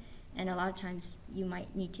outside, and a lot of times you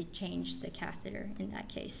might need to change the catheter in that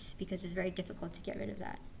case because it's very difficult to get rid of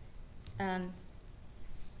that.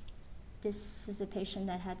 This is a patient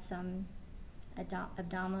that had some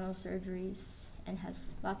abdominal surgeries and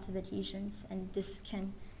has lots of adhesions, and this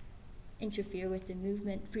can interfere with the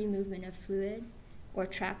movement, free movement of fluid, or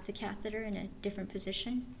trap the catheter in a different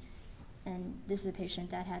position. And this is a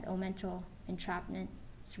patient that had omental entrapment.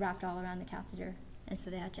 It's wrapped all around the catheter, and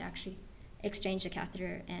so they had to actually exchange the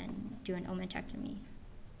catheter and do an omentectomy.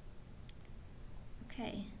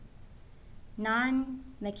 Okay.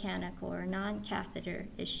 Non-mechanical or non-catheter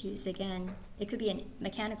issues. Again, it could be a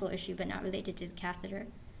mechanical issue but not related to the catheter.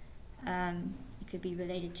 It could be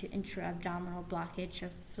related to intra-abdominal blockage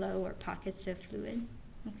of flow or pockets of fluid.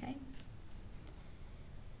 Okay.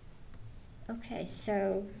 Okay,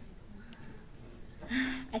 so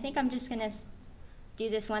I think I'm just going to do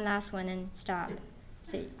this one last one and stop.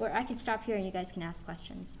 So, or I could stop here and you guys can ask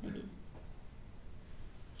questions, maybe.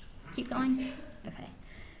 Keep going? Okay.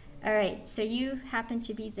 All right, so you happen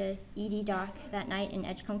to be the ED doc that night in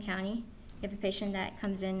Edgecombe County. You have a patient that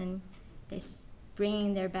comes in and they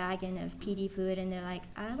bring their bag in of PD fluid, and they're like,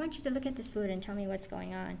 I want you to look at this fluid and tell me what's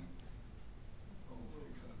going on.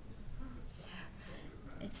 So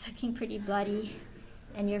it's looking pretty bloody,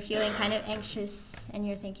 and you're feeling kind of anxious, and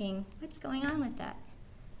you're thinking, what's going on with that?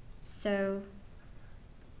 So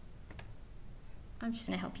I'm just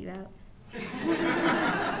going to help you out.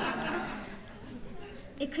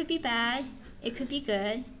 It could be bad. It could be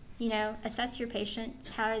good. You know, assess your patient.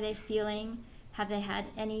 How are they feeling? Have they had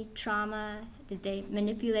any trauma? Did they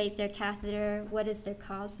manipulate their catheter? What is their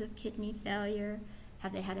cause of kidney failure?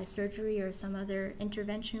 Have they had a surgery or some other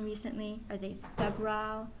intervention recently? Are they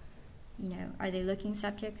febrile? You know, are they looking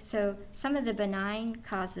septic? So some of the benign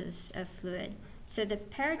causes of fluid. So the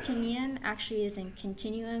peritoneum actually is in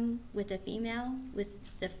continuum with the female with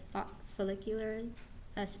the follicular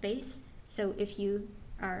space. So if you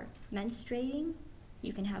are menstruating,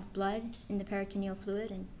 you can have blood in the peritoneal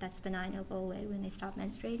fluid, and that's benign. It'll go away when they stop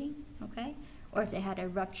menstruating, okay? Or if they had a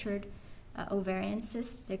ruptured ovarian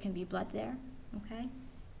cyst, there can be blood there, okay?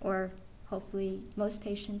 Or hopefully most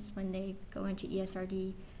patients, when they go into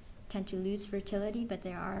ESRD, tend to lose fertility, but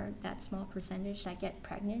there are that small percentage that get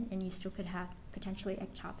pregnant, and you still could have potentially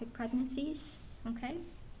ectopic pregnancies, okay?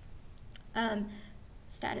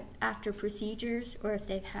 After procedures, or if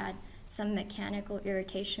they've had some mechanical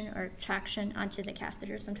irritation or traction onto the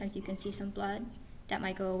catheter, sometimes you can see some blood that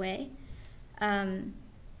might go away.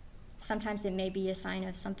 Sometimes it may be a sign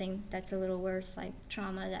of something that's a little worse, like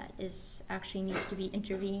trauma that actually needs to be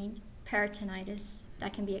intervened. Peritonitis,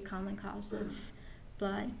 that can be a common cause of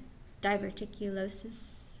blood.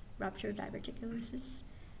 Diverticulosis, ruptured diverticulosis.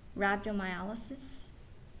 Rhabdomyolysis,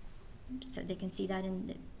 so they can see that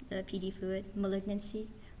in the PD fluid. Malignancy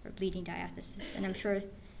or bleeding diathesis, and I'm sure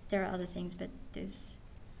there are other things, but there's...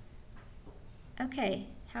 Okay,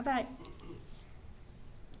 how about...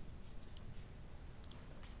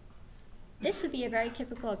 This would be a very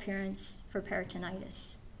typical appearance for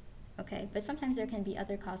peritonitis, okay? But sometimes there can be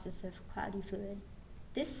other causes of cloudy fluid.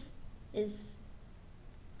 This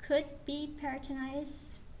could be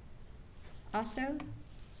peritonitis also,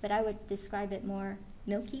 but I would describe it more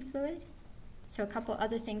milky fluid. So a couple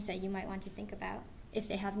other things that you might want to think about. If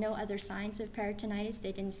they have no other signs of peritonitis,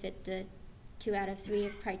 they didn't fit the 2 out of 3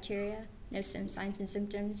 criteria, no signs and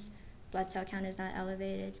symptoms, blood cell count is not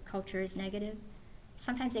elevated, culture is negative.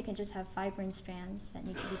 Sometimes they can just have fibrin strands that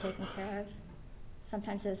need to be taken care of.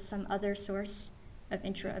 Sometimes there's some other source of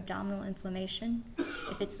intra-abdominal inflammation.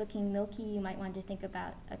 If it's looking milky, you might want to think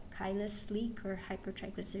about a chylous leak or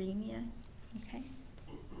hypertriglyceridemia. Okay.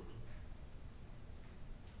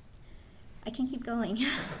 I can keep going.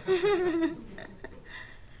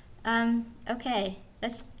 Okay,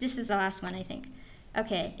 this is the last one, I think.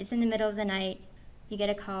 Okay, it's in the middle of the night. You get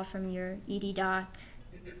a call from your ED doc.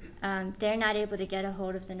 They're not able to get a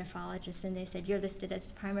hold of the nephrologist, and they said, you're listed as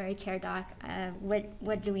the primary care doc.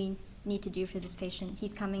 What do we need to do for this patient?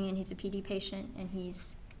 He's coming in, he's a PD patient, and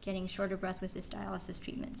he's getting short of breath with his dialysis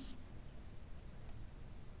treatments.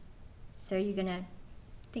 So you're going to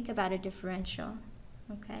think about a differential,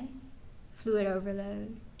 okay? Fluid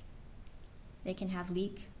overload. They can have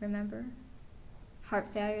leak, remember? Heart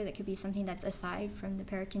failure, that could be something that's aside from the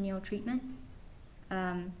peritoneal treatment.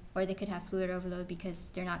 Or they could have fluid overload because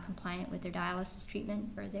they're not compliant with their dialysis treatment,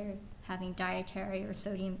 or they're having dietary or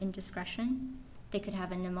sodium indiscretion. They could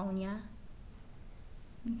have a pneumonia.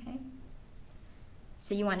 Okay?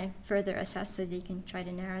 So you want to further assess so that you can try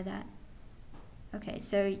to narrow that. Okay,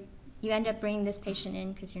 so you end up bringing this patient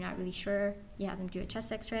in because you're not really sure. You have them do a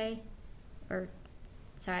chest x-ray, or,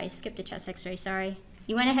 sorry, I skipped a chest x-ray, sorry.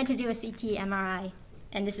 You went ahead to do a CT MRI,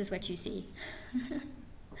 and this is what you see.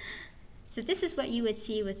 So this is what you would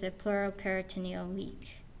see with a pleuroperitoneal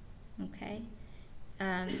leak, okay?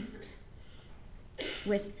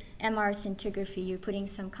 With MR scintigraphy, you're putting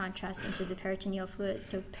some contrast into the peritoneal fluid.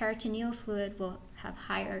 So peritoneal fluid will have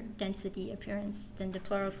higher density appearance than the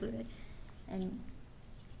pleural fluid. And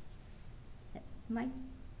it might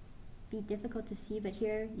be difficult to see, but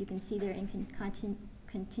here you can see they're in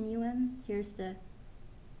continuum. Here's the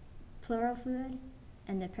pleural fluid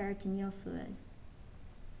and the peritoneal fluid.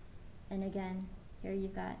 And again, here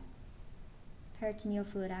you've got peritoneal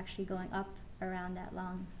fluid actually going up around that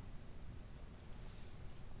lung.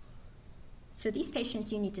 So these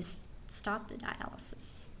patients, you need to stop the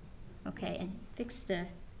dialysis, okay, and fix the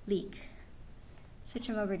leak. Switch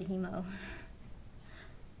them over to hemo.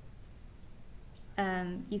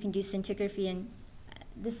 You can do scintigraphy, and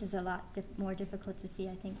this is a lot more difficult to see,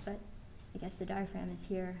 I think, but I guess the diaphragm is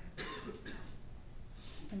here.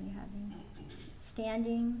 And you're having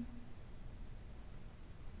standing.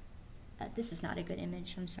 This is not a good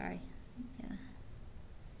image, I'm sorry. Yeah.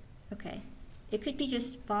 Okay. It could be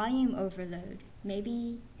just volume overload.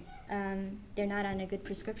 Maybe they're not on a good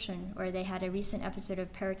prescription, or they had a recent episode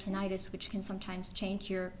of peritonitis, which can sometimes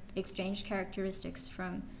change your exchange characteristics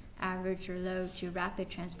from average or low to rapid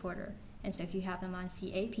transporter. And so if you have them on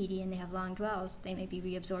CAPD and they have long dwells, they may be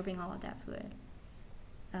reabsorbing all of that fluid.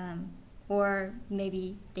 Or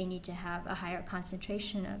maybe they need to have a higher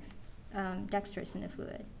concentration of dextrose in the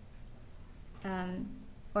fluid.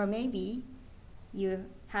 Or maybe you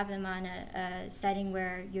have them on a setting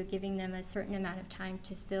where you're giving them a certain amount of time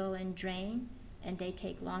to fill and drain, and they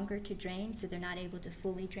take longer to drain, so they're not able to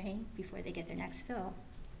fully drain before they get their next fill.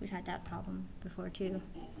 We've had that problem before too.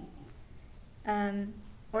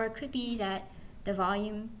 Or it could be that the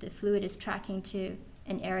volume, the fluid is tracking to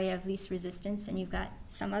an area of least resistance and you've got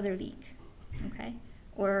some other leak, okay?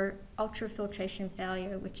 Or ultrafiltration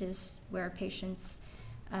failure, which is where patients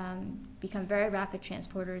become very rapid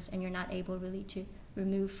transporters and you're not able really to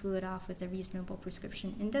remove fluid off with a reasonable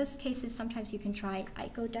prescription. In those cases, sometimes you can try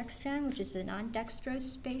icodextran, which is a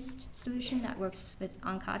non-dextrose-based solution that works with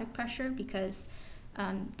oncotic pressure, because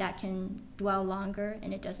that can dwell longer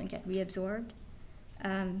and it doesn't get reabsorbed.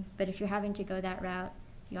 But if you're having to go that route,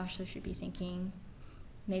 you also should be thinking,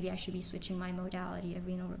 maybe I should be switching my modality of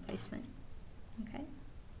renal replacement. Okay?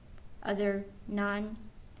 Other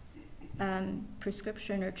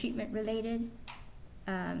non-prescription or treatment related,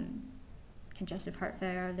 congestive heart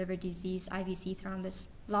failure, liver disease, IVC thrombus,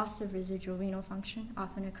 loss of residual renal function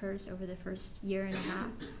often occurs over the first year and a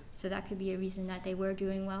half. So that could be a reason that they were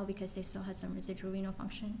doing well, because they still had some residual renal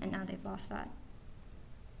function and now they've lost that.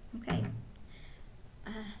 Okay.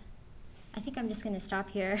 I think I'm just going to stop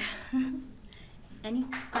here. Any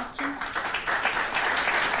questions?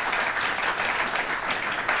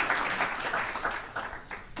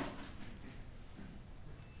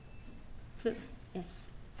 So, yes.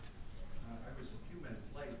 I was a few minutes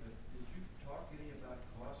late, but did you talk any about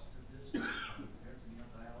cost of this peritoneal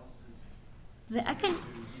dialysis?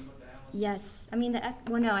 Yes, I mean,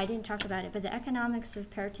 well, no, I didn't talk about it, but the economics of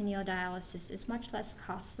peritoneal dialysis is much less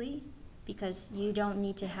costly because you don't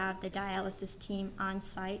need to have the dialysis team on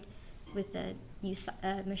site with a new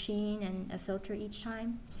machine and a filter each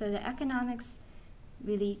time. So the economics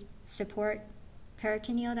really support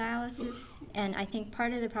peritoneal dialysis, and I think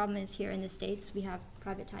part of the problem is here in the States we have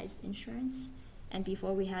privatized insurance, and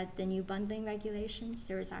before we had the new bundling regulations,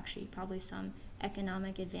 there was actually probably some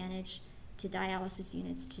economic advantage to dialysis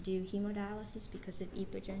units to do hemodialysis because of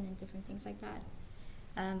epogen and different things like that.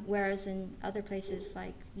 Whereas in other places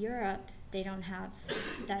like Europe, they don't have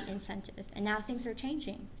that incentive. And now things are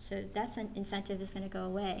changing, so that incentive is going to go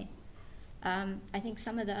away. I think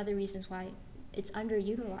some of the other reasons why it's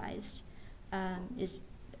underutilized is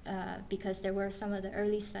because there were some of the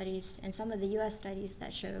early studies and some of the US studies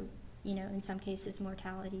that show, you know, in some cases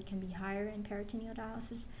mortality can be higher in peritoneal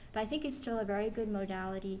dialysis. But I think it's still a very good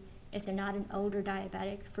modality if they're not an older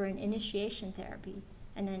diabetic for an initiation therapy.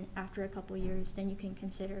 And then after a couple years, then you can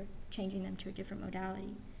consider changing them to a different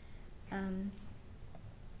modality.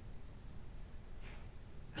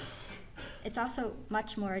 It's also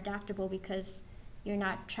much more adaptable because you're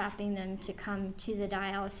not trapping them to come to the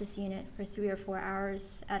dialysis unit for 3 or 4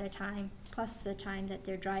 hours at a time, plus the time that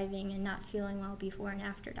they're driving and not feeling well before and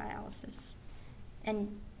after dialysis.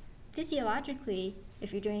 And physiologically,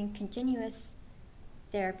 if you're doing continuous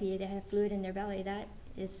therapy, they have fluid in their belly, that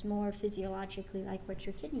is more physiologically like what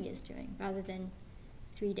your kidney is doing, rather than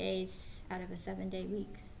 3 days out of a 7-day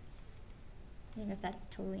week. I don't know if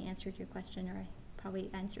that totally answered your question, or I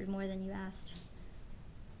probably answered more than you asked.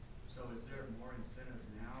 So is there more incentive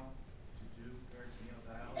now to do peritoneal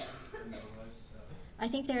dialysis than there was? I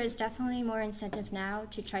think there is definitely more incentive now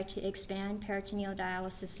to try to expand peritoneal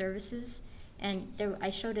dialysis services. And I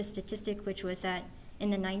showed a statistic which was that in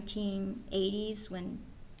the 1980s, when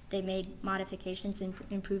they made modifications and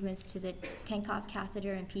improvements to the Tinkoff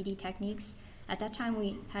catheter and PD techniques, at that time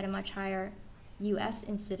we had a much higher US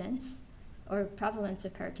incidence or prevalence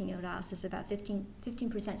of peritoneal dialysis, about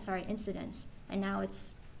 15% incidence, and now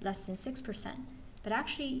it's less than 6%. But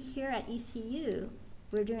actually here at ECU,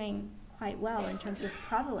 we're doing quite well in terms of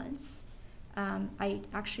prevalence. I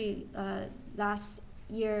actually last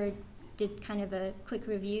year did kind of a quick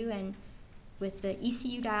review, and with the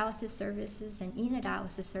ECU dialysis services and ENA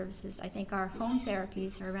dialysis services, I think our home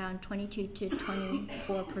therapies are around 22 to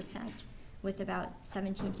 24%, with about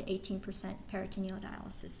 17 to 18% peritoneal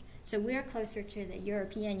dialysis. So we're closer to the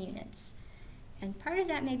European units. And part of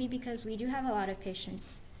that may be because we do have a lot of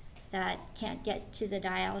patients that can't get to the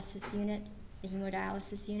dialysis unit, the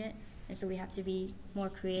hemodialysis unit, and so we have to be more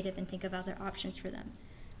creative and think of other options for them.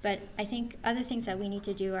 But I think other things that we need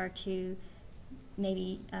to do are to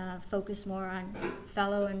maybe focus more on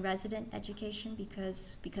fellow and resident education,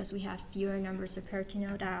 because we have fewer numbers of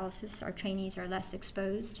peritoneal dialysis, our trainees are less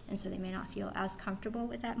exposed, and so they may not feel as comfortable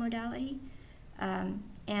with that modality.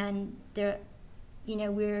 And there, you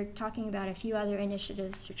know, we're talking about a few other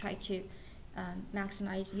initiatives to try to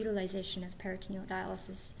maximize utilization of peritoneal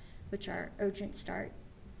dialysis, which are urgent start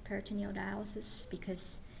peritoneal dialysis,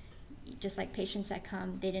 because just like patients that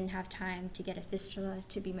come, they didn't have time to get a fistula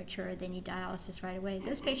to be mature, they need dialysis right away.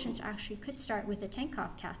 Those patients actually could start with a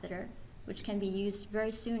Tinkoff catheter, which can be used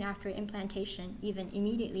very soon after implantation, even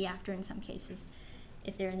immediately after in some cases,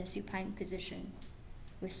 if they're in the supine position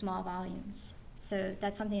with small volumes. So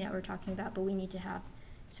that's something that we're talking about, but we need to have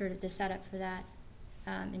sort of the setup for that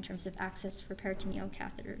in terms of access for peritoneal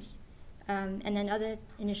catheters. And then other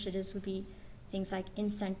initiatives would be things like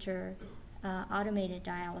in-center automated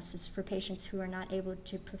dialysis for patients who are not able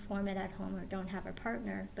to perform it at home or don't have a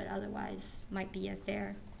partner, but otherwise might be a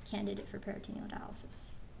fair candidate for peritoneal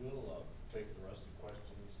dialysis. We'll take the rest of the questions